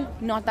 comfortable,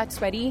 not that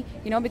sweaty,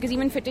 because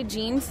even fitted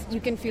jeans, you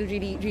can feel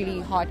really, really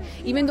hot.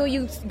 Even though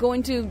you go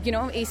into,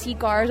 AC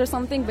cars or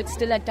something, but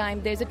still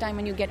there's a time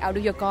when you get out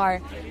of your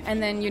car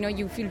and then,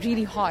 you feel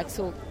really hot.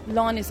 So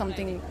lawn is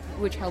something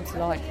which helps a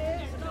lot.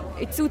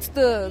 It suits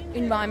the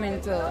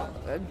environment,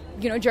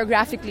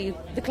 geographically,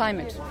 the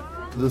climate.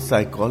 The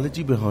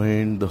psychology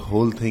behind the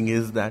whole thing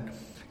is that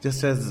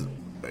just as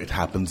it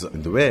happens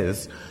in the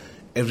West,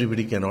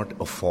 everybody cannot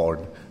afford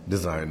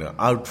designer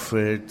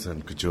outfits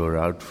and couture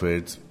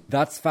outfits.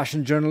 That's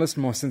fashion journalist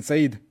Mohsin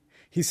Saeed.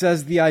 He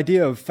says the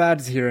idea of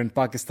fads here in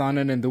Pakistan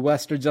and in the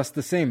West are just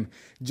the same,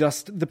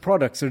 just the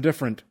products are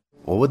different.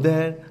 Over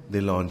there, they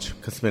launch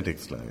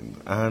cosmetics lines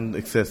and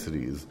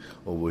accessories.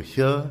 Over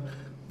here,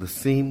 the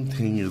same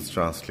thing is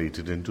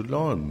translated into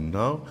lawn.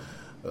 Now,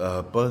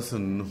 a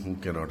person who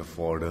cannot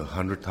afford a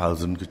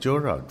 100,000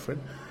 couture outfit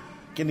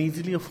can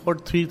easily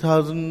afford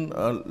 3,000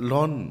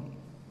 lawn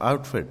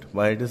outfit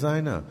by a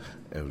designer.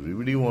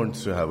 Everybody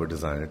wants to have a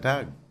designer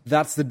tag.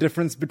 That's the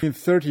difference between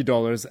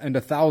 $30 and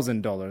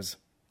 $1,000.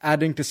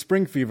 Adding to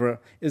spring fever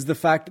is the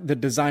fact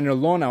that designer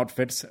lawn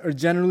outfits are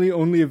generally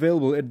only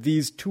available at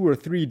these 2 or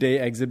 3 day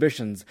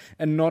exhibitions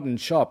and not in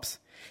shops.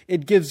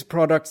 It gives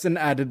products an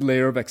added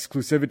layer of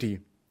exclusivity.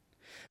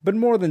 But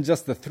more than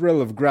just the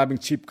thrill of grabbing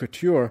cheap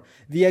couture,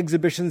 the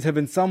exhibitions have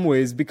in some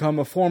ways become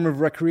a form of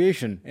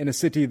recreation in a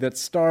city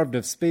that's starved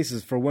of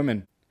spaces for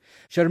women.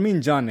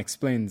 Sharmeen Jan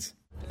explains.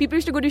 People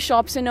used to go to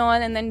shops and all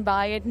and then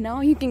buy it.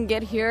 Now you can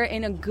get here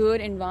in a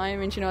good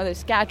environment.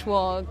 There's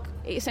catwalk,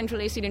 a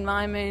central AC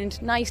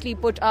environment, nicely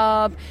put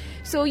up.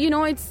 So,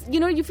 it's,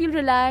 you feel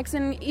relaxed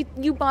and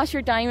you pass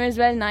your time as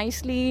well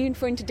nicely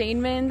for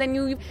entertainment. Then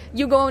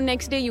you go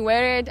next day, you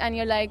wear it and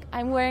you're like,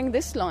 I'm wearing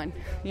this lawn.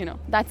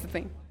 That's the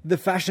thing. The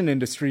fashion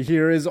industry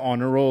here is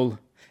on a roll.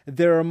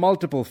 There are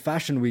multiple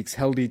fashion weeks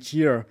held each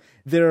year.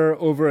 There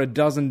are over a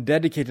dozen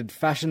dedicated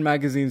fashion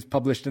magazines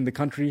published in the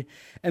country,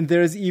 and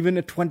there is even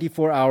a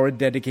 24-hour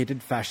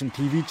dedicated fashion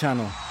TV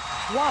channel.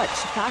 Watch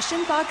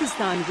Fashion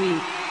Pakistan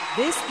Week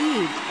this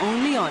Eid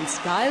only on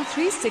Style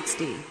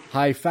 360.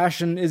 High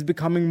fashion is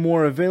becoming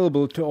more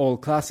available to all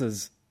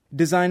classes.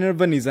 Designer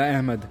Vaniza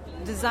Ahmed.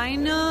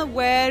 Designer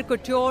wear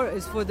couture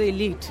is for the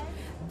elite.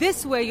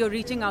 This way you're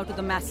reaching out to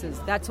the masses.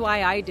 That's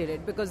why I did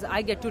it, because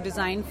I get to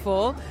design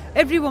for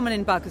every woman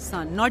in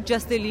Pakistan, not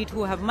just the elite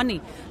who have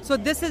money. So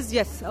this is,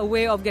 yes, a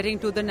way of getting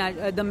to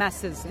the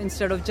masses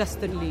instead of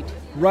just the elite.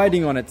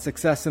 Riding on its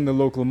success in the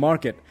local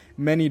market,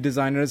 many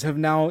designers have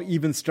now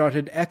even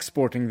started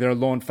exporting their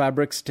lawn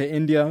fabrics to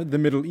India, the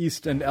Middle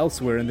East, and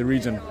elsewhere in the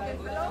region.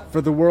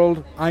 For The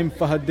World, I'm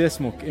Fahad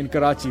Desmook in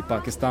Karachi,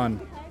 Pakistan.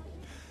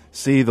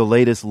 See the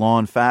latest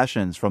lawn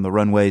fashions from the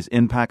runways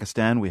in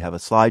Pakistan. We have a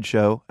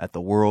slideshow at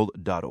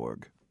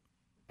theworld.org.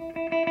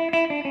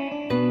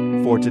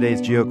 For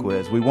today's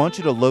GeoQuiz, we want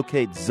you to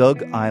locate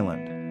Zug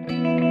Island.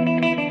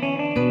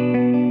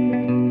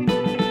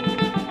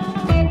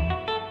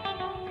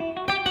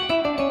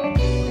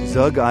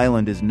 Zug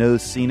Island is no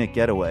scenic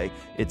getaway.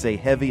 It's a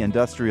heavy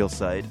industrial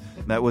site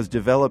that was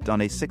developed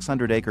on a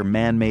 600-acre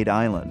man-made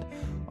island.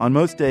 On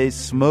most days,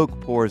 smoke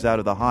pours out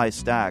of the high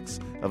stacks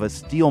of a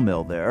steel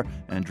mill there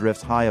and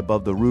drifts high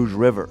above the Rouge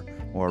River.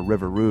 or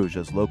River Rouge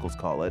as locals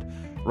call it.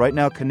 Right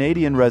now,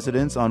 Canadian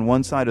residents on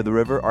one side of the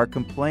river are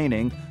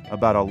complaining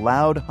about a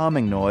loud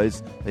humming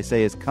noise they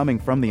say is coming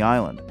from the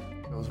island.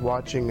 I was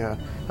watching a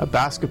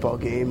basketball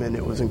game, and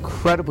it was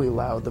incredibly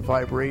loud. The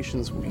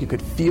vibrations, you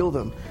could feel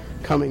them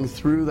coming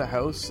through the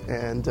house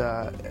and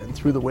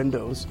through the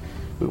windows.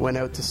 We went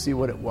out to see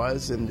what it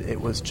was, and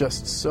it was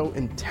just so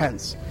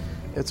intense.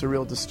 It's a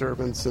real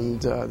disturbance,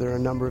 and there are a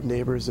number of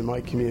neighbors in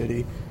my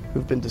community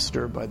who've been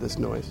disturbed by this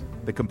noise.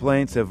 The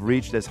complaints have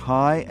reached as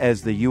high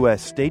as the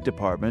U.S. State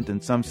Department,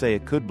 and some say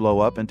it could blow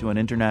up into an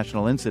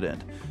international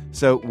incident.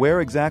 So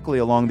where exactly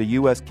along the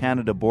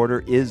U.S.-Canada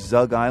border is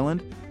Zug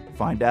Island?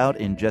 Find out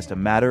in just a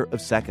matter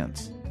of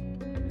seconds.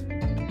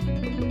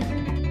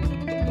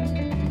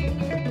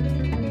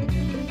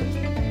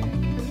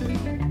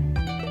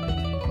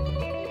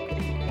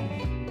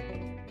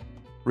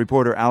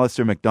 Reporter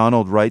Alistair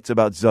MacDonald writes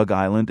about Zug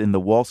Island in the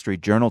Wall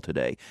Street Journal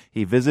today.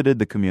 He visited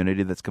the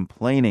community that's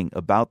complaining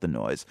about the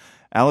noise.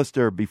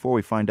 Alistair, before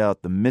we find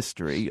out the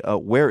mystery,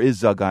 where is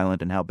Zug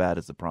Island and how bad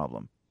is the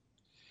problem?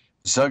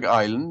 Zug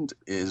Island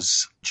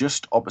is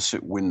just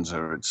opposite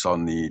Windsor. It's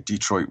on the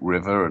Detroit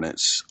River, and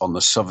it's on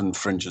the southern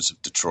fringes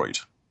of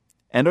Detroit.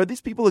 And are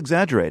these people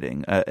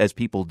exaggerating, as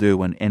people do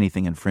when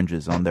anything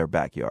infringes on their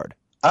backyard?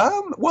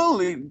 Well,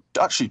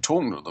 actually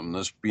talking to them,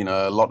 there's been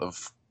a lot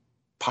of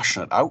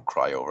passionate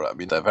outcry over it. I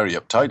mean, they're very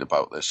uptight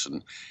about this,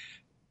 and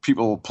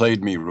people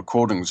played me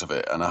recordings of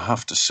it, and I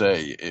have to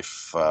say,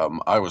 if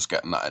I was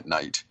getting that at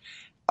night,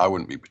 I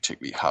wouldn't be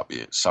particularly happy.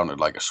 It sounded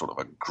like a sort of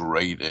a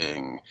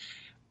grating,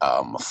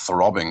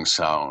 throbbing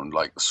sound,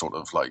 like the sort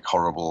of like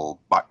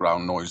horrible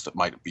background noise that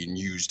might have been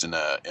used in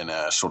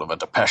a sort of a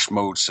Depeche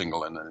Mode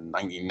single in the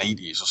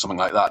 1980s or something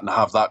like that, and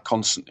have that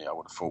constantly, I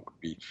would have thought,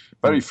 would be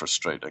very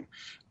frustrating.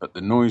 But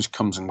the noise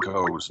comes and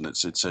goes, and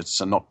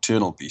it's a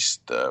nocturnal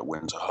beast, the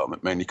Windsor hum.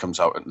 It mainly comes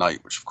out at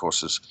night, which of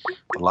course is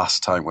the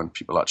last time when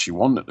people actually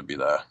want it to be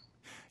there.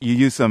 You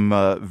use some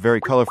very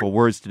colorful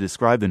words to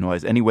describe the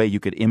noise. Any way you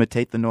could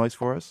imitate the noise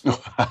for us?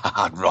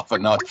 I'd rather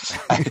not.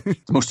 The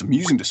most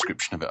amusing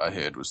description of it I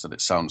heard was that it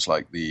sounds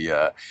like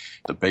the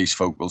bass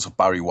vocals of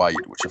Barry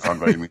White, which I found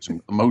very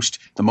amusing.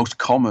 The most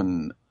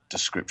common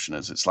description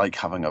is it's like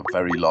having a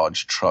very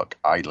large truck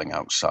idling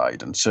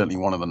outside, and certainly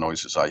one of the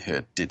noises I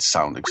heard did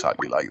sound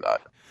exactly like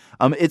that.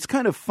 It's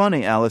kind of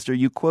funny, Alistair.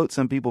 You quote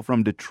some people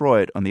from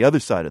Detroit on the other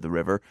side of the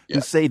river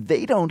who say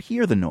they don't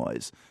hear the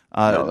noise.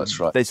 No, that's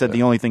right. They said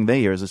the only thing they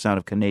hear is the sound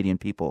of Canadian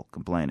people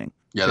complaining.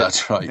 Yeah,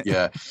 that's right.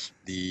 Yeah,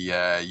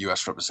 the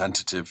U.S.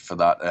 representative for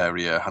that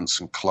area,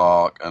 Hanson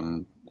Clark,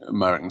 and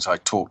Americans I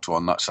talked to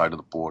on that side of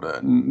the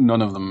border,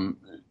 none of them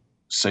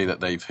say that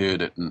they've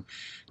heard it, and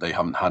they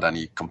haven't had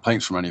any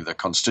complaints from any of their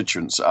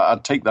constituents.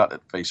 I'd take that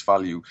at face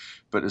value,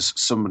 but as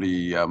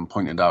somebody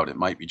pointed out, it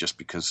might be just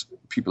because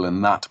people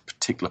in that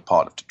particular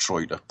part of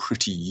Detroit are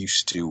pretty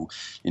used to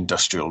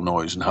industrial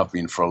noise and have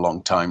been for a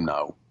long time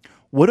now.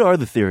 What are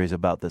the theories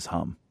about this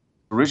hum?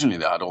 Originally,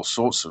 they had all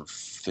sorts of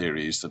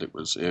theories, that it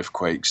was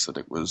earthquakes, that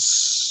it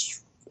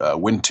was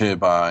wind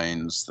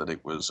turbines, that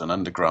it was an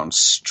underground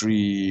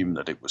stream,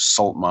 that it was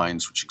salt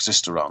mines which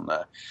exist around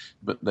there.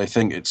 But they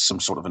think it's some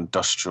sort of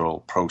industrial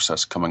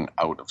process coming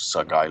out of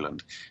Zug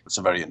Island. It's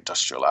a very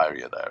industrial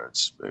area there.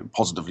 It's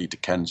positively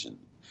Dickensian.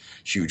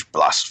 Huge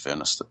blast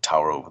furnace that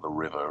tower over the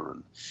river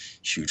and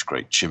huge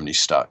great chimney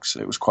stacks.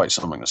 It was quite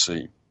something to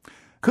see.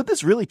 Could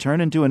this really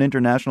turn into an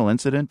international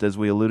incident, as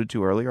we alluded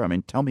to earlier? I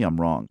mean, tell me I'm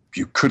wrong.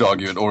 You could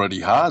argue it already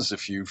has.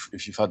 If you've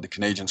had the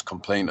Canadians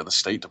complain to the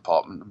State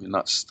Department, I mean,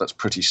 that's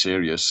pretty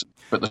serious.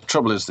 But the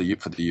trouble is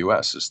for the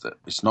US is that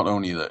it's not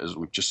only that, as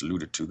we've just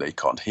alluded to, they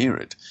can't hear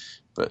it,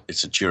 but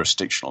it's a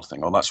jurisdictional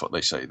thing. Well, that's what they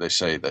say. They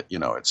say that,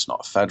 it's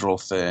not a federal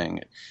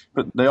thing.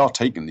 But they are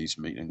taking these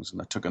meetings, and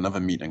they took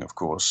another meeting, of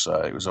course.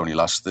 It was only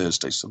last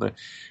Thursday. So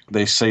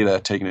they say they're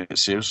taking it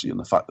seriously, and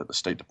the fact that the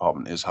State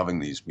Department is having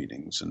these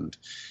meetings and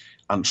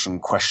answering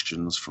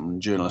questions from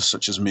journalists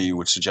such as me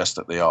would suggest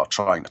that they are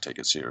trying to take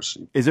it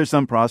seriously. Is there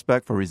some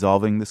prospect for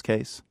resolving this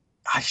case?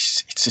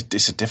 It's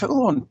a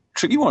difficult one,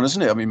 tricky one,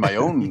 isn't it? I mean, my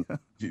own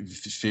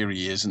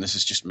theory is, and this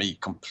is just me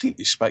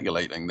completely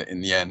speculating, that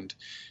in the end,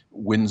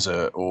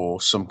 Windsor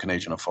or some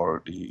Canadian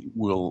authority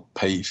will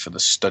pay for the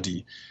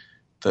study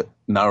that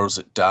narrows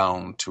it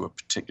down to a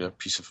particular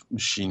piece of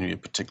machinery, a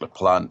particular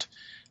plant,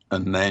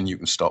 and then you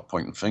can start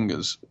pointing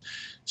fingers.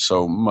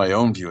 So my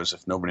own view is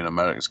if nobody in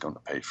America is going to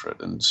pay for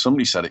it, and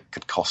somebody said it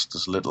could cost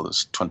as little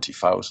as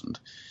 $20,000,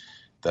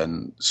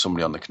 then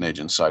somebody on the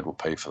Canadian side will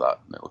pay for that,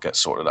 and it'll get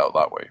sorted out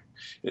that way.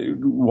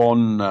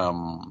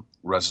 One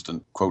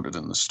resident quoted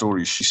in the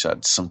story, she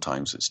said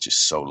sometimes it's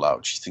just so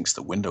loud she thinks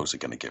the windows are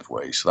going to give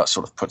way. So that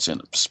sort of puts it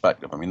into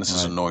perspective. I mean, this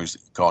is a noise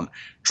that you can't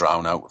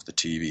drown out with the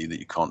TV, that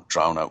you can't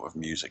drown out with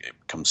music. It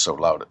becomes so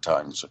loud at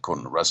times,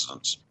 according to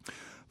residents.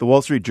 The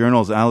Wall Street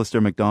Journal's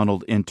Alistair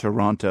MacDonald in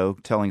Toronto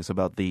telling us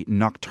about the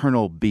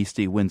nocturnal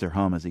beastie Windsor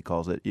hum, as he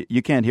calls it.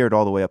 You can't hear it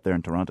all the way up there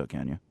in Toronto,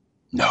 can you?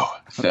 No.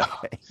 Okay.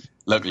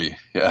 Luckily,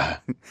 yeah.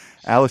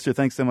 Alistair,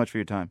 thanks so much for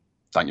your time.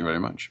 Thank you very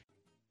much.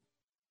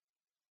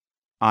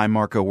 I'm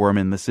Marco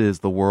Werman. This is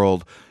The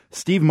World.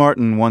 Steve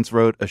Martin once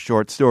wrote a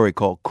short story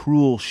called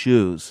Cruel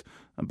Shoes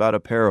about a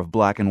pair of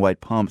black and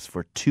white pumps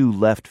for two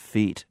left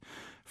feet.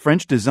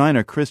 French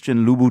designer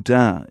Christian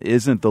Louboutin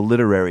isn't the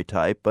literary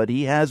type, but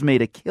he has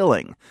made a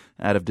killing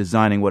out of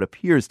designing what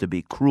appears to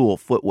be cruel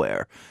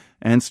footwear.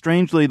 And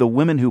strangely, the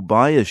women who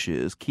buy his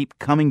shoes keep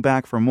coming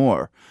back for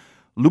more.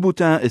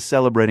 Louboutin is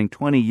celebrating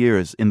 20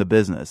 years in the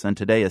business, and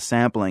today a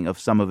sampling of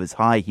some of his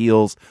high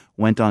heels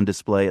went on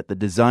display at the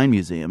Design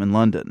Museum in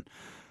London.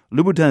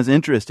 Louboutin's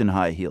interest in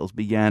high heels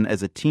began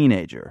as a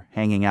teenager,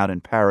 hanging out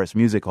in Paris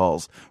music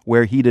halls,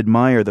 where he'd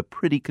admire the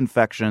pretty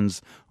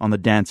confections on the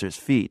dancers'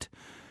 feet.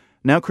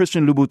 Now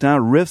Christian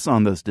Louboutin riffs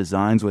on those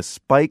designs with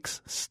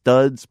spikes,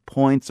 studs,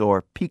 points,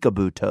 or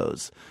peekaboo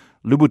toes.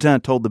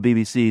 Louboutin told the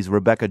BBC's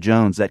Rebecca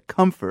Jones that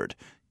comfort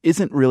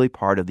isn't really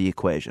part of the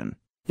equation.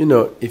 You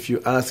know, if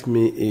you ask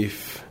me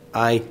if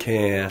I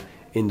care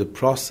in the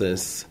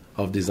process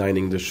of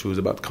designing the shoes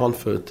about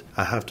comfort,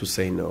 I have to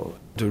say no.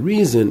 The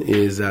reason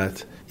is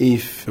that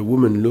if a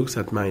woman looks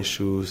at my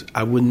shoes,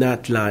 I would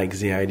not like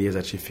the idea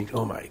that she thinks,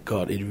 oh my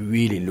God, it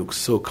really looks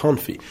so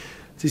comfy.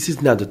 This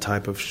is not the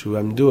type of shoe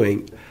I'm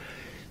doing.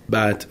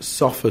 But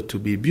suffer to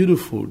be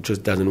beautiful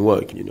just doesn't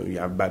work. You know, you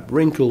have bad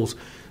wrinkles,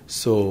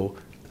 so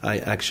I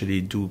actually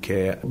do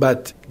care.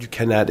 But you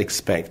cannot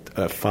expect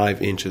a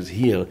 5 inches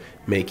heel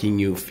making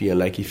you feel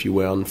like if you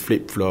were on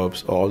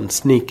flip-flops or on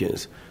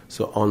sneakers.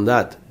 So on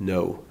that,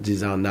 no,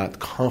 these are not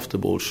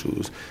comfortable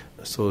shoes.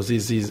 So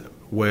this is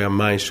where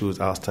my shoes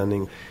are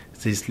standing.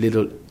 This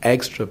little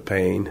extra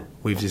pain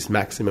with this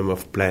maximum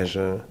of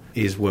pleasure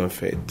is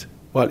worth it.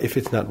 Well, if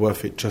it's not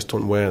worth it, just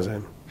don't wear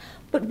them.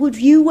 But would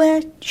you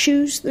wear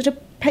shoes that are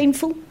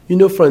painful? You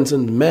know, for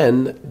instance,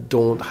 men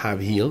don't have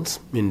heels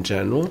in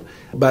general,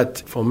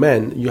 but for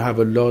men, you have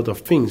a lot of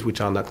things which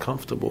are not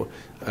comfortable.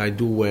 I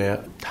do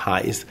wear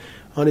highs,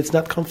 and it's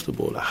not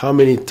comfortable. How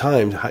many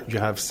times you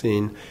have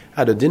seen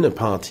at a dinner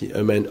party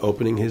a man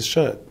opening his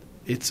shirt?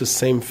 It's the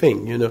same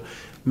thing, you know.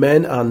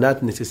 Men are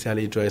not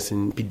necessarily dressed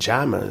in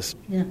pajamas.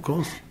 Yeah. Of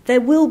course. There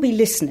will be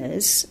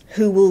listeners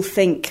who will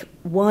think,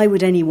 why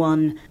would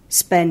anyone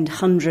spend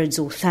hundreds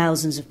or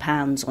thousands of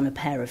pounds on a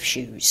pair of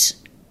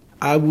shoes?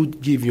 I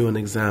would give you an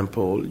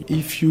example.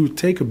 If you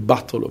take a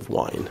bottle of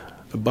wine,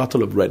 a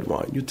bottle of red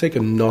wine, you take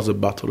another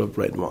bottle of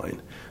red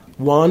wine.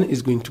 One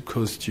is going to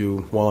cost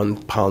you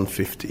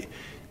 £1.50.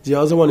 The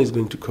other one is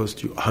going to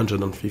cost you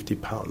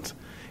 £150.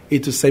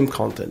 It's the same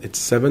content. It's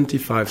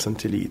 75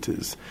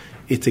 centiliters.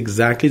 It's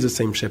exactly the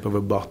same shape of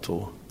a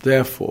bottle.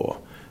 Therefore,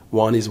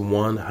 one is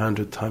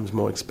 100 times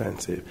more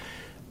expensive.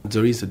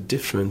 There is a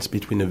difference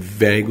between a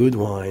very good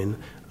wine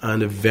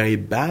and a very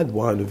bad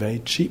wine, a very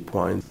cheap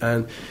wine.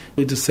 And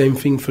it's the same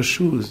thing for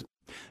shoes.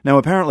 Now,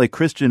 apparently,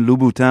 Christian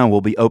Louboutin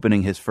will be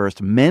opening his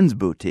first men's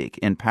boutique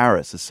in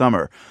Paris this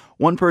summer.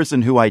 One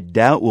person who I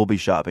doubt will be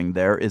shopping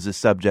there is the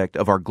subject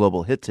of our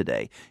global hit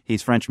today.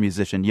 He's French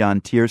musician Yann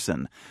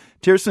Tiersen.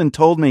 Tiersen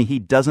told me he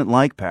doesn't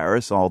like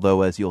Paris,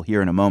 although, as you'll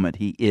hear in a moment,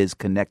 he is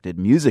connected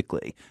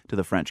musically to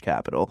the French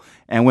capital.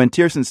 And when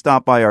Tiersen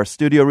stopped by our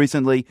studio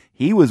recently,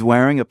 he was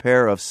wearing a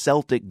pair of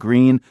Celtic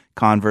green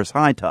Converse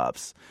high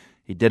tops.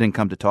 He didn't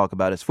come to talk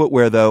about his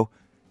footwear, though.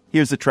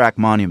 Here's the track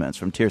Monuments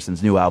from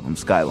Tiersen's new album,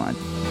 Skyline.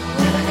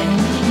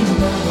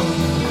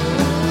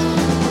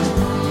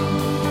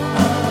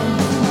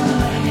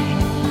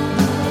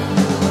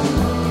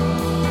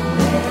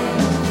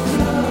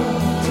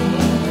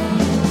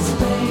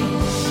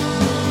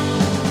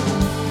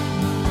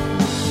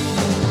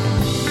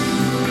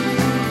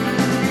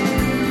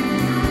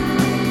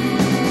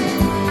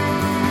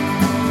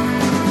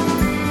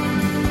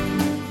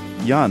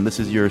 Yann, this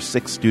is your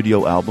 6th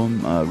studio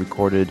album,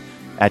 recorded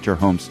at your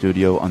home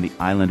studio on the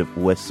island of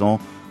Ouessant,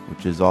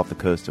 which is off the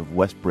coast of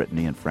West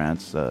Brittany in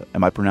France.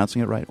 Am I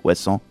pronouncing it right?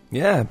 Ouessant?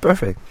 Yeah,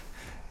 perfect.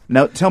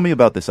 Now, tell me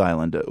about this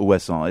island,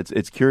 Ouessant.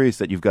 It's curious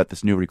that you've got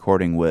this new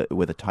recording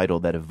with a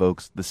title that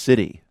evokes the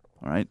city,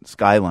 all right?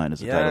 Skyline is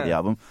the title of the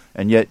album,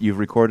 and yet you've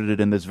recorded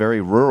it in this very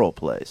rural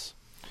place.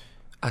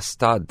 I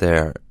start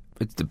there.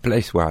 It's the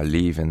place where I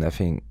live, and I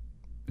think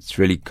it's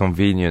really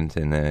convenient,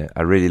 and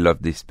I really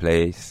love this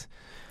place.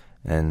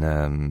 And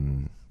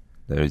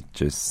there is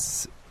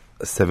just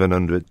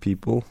 700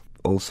 people,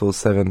 also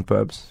 7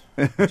 pubs,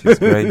 which is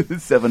great.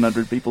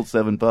 700 people,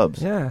 7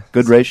 pubs. Yeah.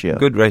 Good ratio.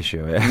 Good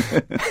ratio, yeah.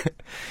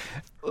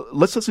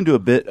 Let's listen to a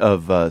bit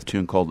of a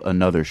tune called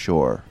Another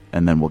Shore,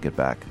 and then we'll get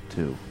back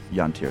to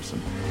Yann Tiersen.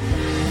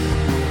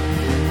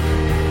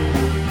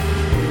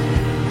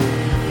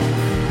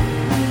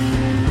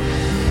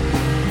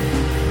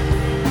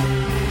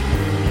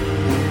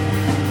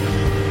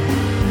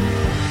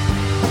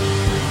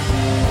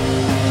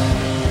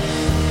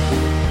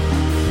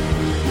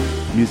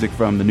 Music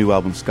from the new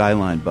album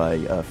Skyline by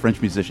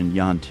French musician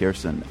Yann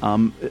Tiersen.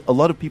 A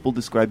lot of people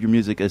describe your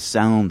music as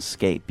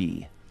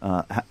soundscapey.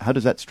 How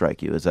does that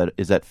strike you? Is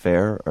that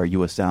fair? Are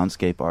you a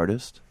soundscape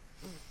artist?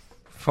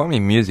 For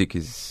me, music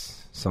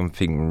is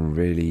something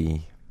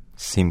really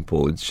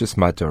simple. It's just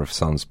a matter of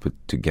sounds put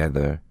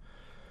together.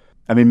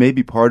 I mean,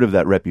 maybe part of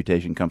that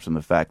reputation comes from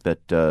the fact that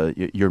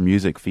your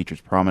music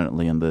features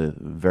prominently in the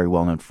very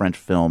well-known French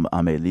film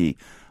Amélie.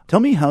 Tell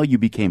me how you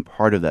became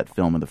part of that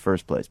film in the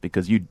first place,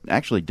 because you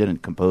actually didn't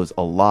compose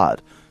a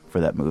lot for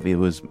that movie. It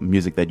was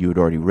music that you had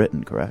already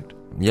written, correct?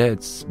 Yeah,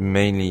 it's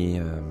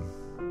mainly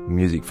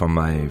music from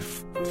my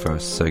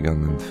first,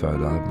 second, and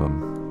third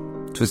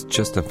album. It was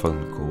just a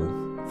phone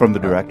call. From the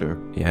director?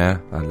 Yeah,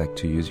 I'd like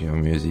to use your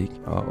music.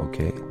 Oh,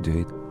 okay, do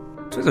it.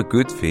 It was a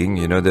good thing,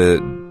 you know,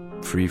 the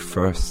 3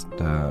 first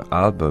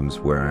albums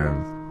were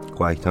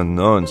quite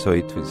unknown, so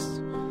it was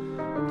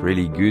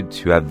really good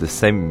to have the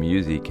same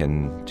music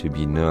and to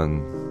be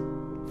known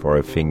for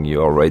a thing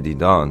you already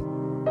done.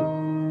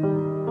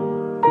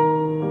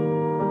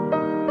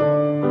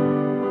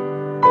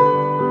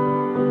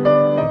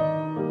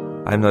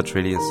 I'm not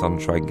really a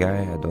soundtrack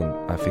guy.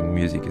 I think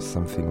music is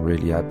something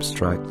really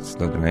abstract. It's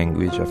not a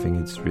language. I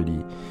think it's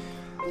really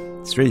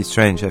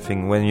strange. I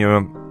think when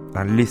you're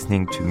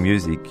listening to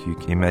music, you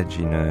can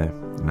imagine a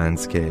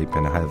landscape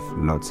and have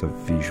lots of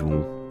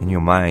visual in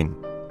your mind.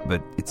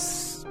 But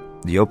it's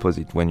the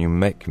opposite when you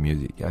make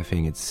music. I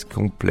think it's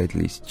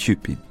completely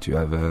stupid to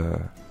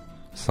have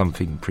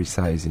something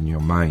precise in your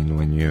mind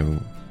when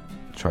you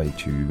try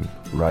to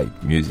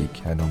write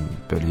music. I don't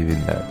believe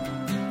in that.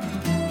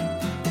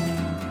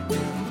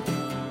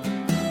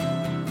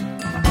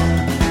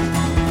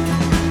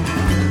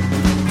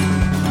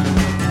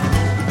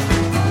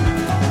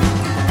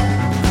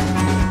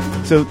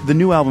 So the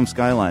new album,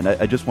 Skyline,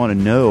 I just want to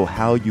know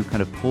how you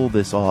kind of pull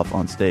this off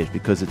on stage,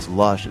 because it's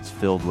lush, it's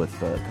filled with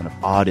kind of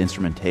odd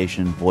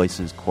instrumentation,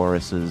 voices,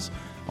 choruses,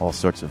 all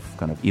sorts of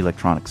kind of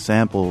electronic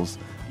samples.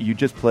 You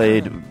just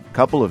played a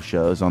couple of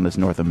shows on this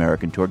North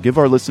American tour. Give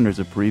our listeners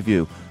a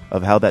preview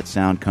of how that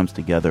sound comes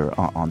together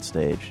on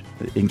stage,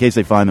 in case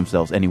they find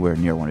themselves anywhere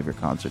near one of your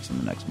concerts in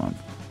the next month.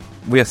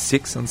 We are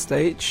 6 on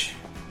stage.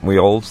 We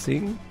all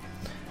sing.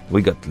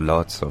 We got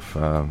lots of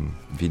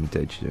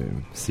vintage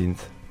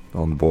synth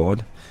on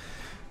board,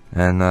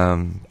 and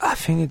I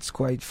think it's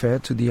quite fair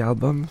to the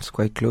album. It's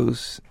quite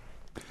close.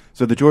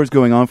 So the tour is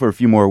going on for a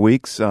few more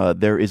weeks.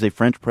 There is a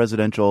French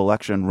presidential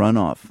election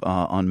runoff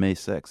on May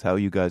 6th. How are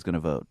you guys going to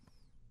vote?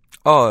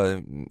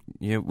 Oh,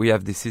 we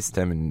have this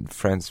system in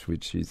France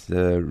which is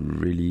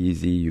really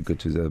easy. You go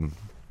to the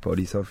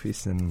police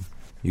office and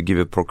you give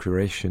a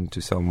procuration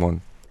to someone.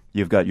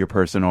 You've got your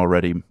person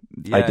already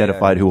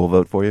identified who will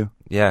vote for you?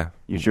 Yeah.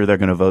 You sure they're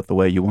going to vote the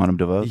way you want them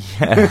to vote?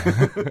 Yeah.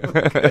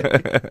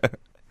 Okay.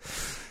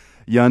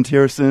 Jan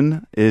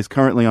Tiersen is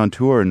currently on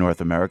tour in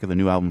North America. The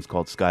new album's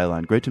called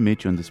Skyline. Great to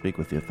meet you and to speak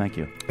with you. Thank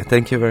you.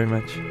 Thank you very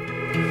much.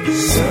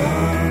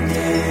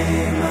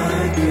 Someday,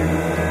 my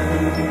girl,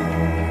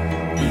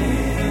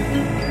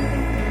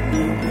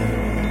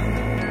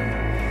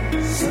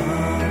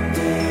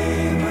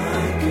 someday,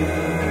 my girl.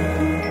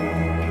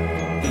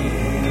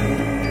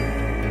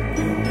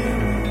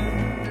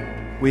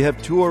 We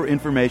have tour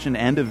information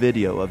and a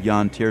video of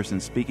Jan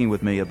Tiersen speaking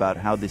with me about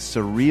how the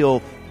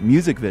surreal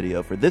music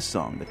video for this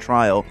song, The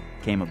Trial,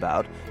 came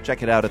about.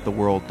 Check it out at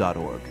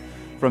theworld.org.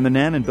 From the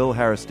Nan and Bill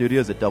Harris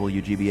studios at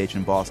WGBH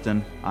in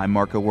Boston, I'm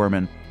Marco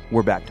Werman.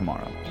 We're back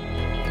tomorrow.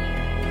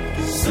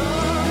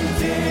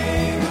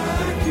 Someday,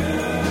 my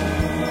girl,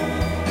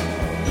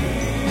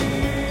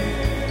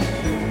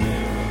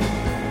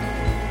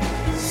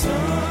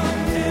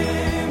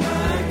 someday,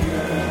 my girl.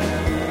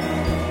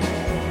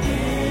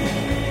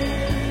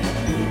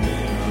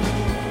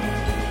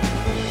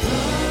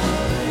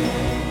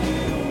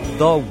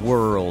 The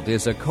World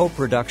is a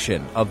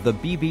co-production of the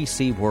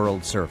BBC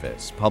World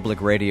Service, Public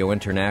Radio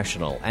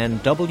International,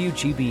 and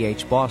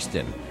WGBH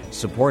Boston,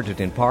 supported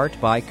in part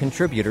by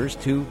contributors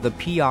to the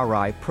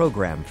PRI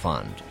Program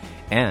Fund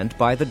and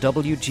by the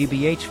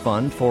WGBH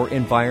Fund for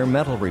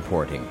Environmental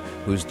Reporting,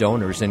 whose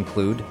donors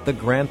include the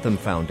Grantham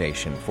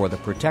Foundation for the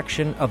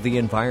Protection of the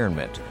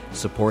Environment,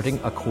 supporting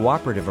a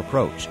cooperative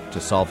approach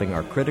to solving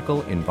our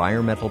critical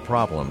environmental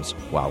problems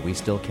while we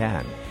still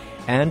can,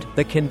 and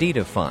the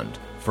Candida Fund,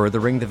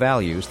 furthering the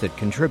values that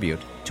contribute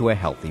to a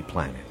healthy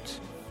planet.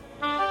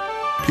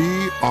 PRI,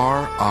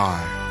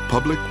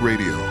 Public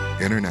Radio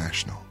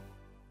International.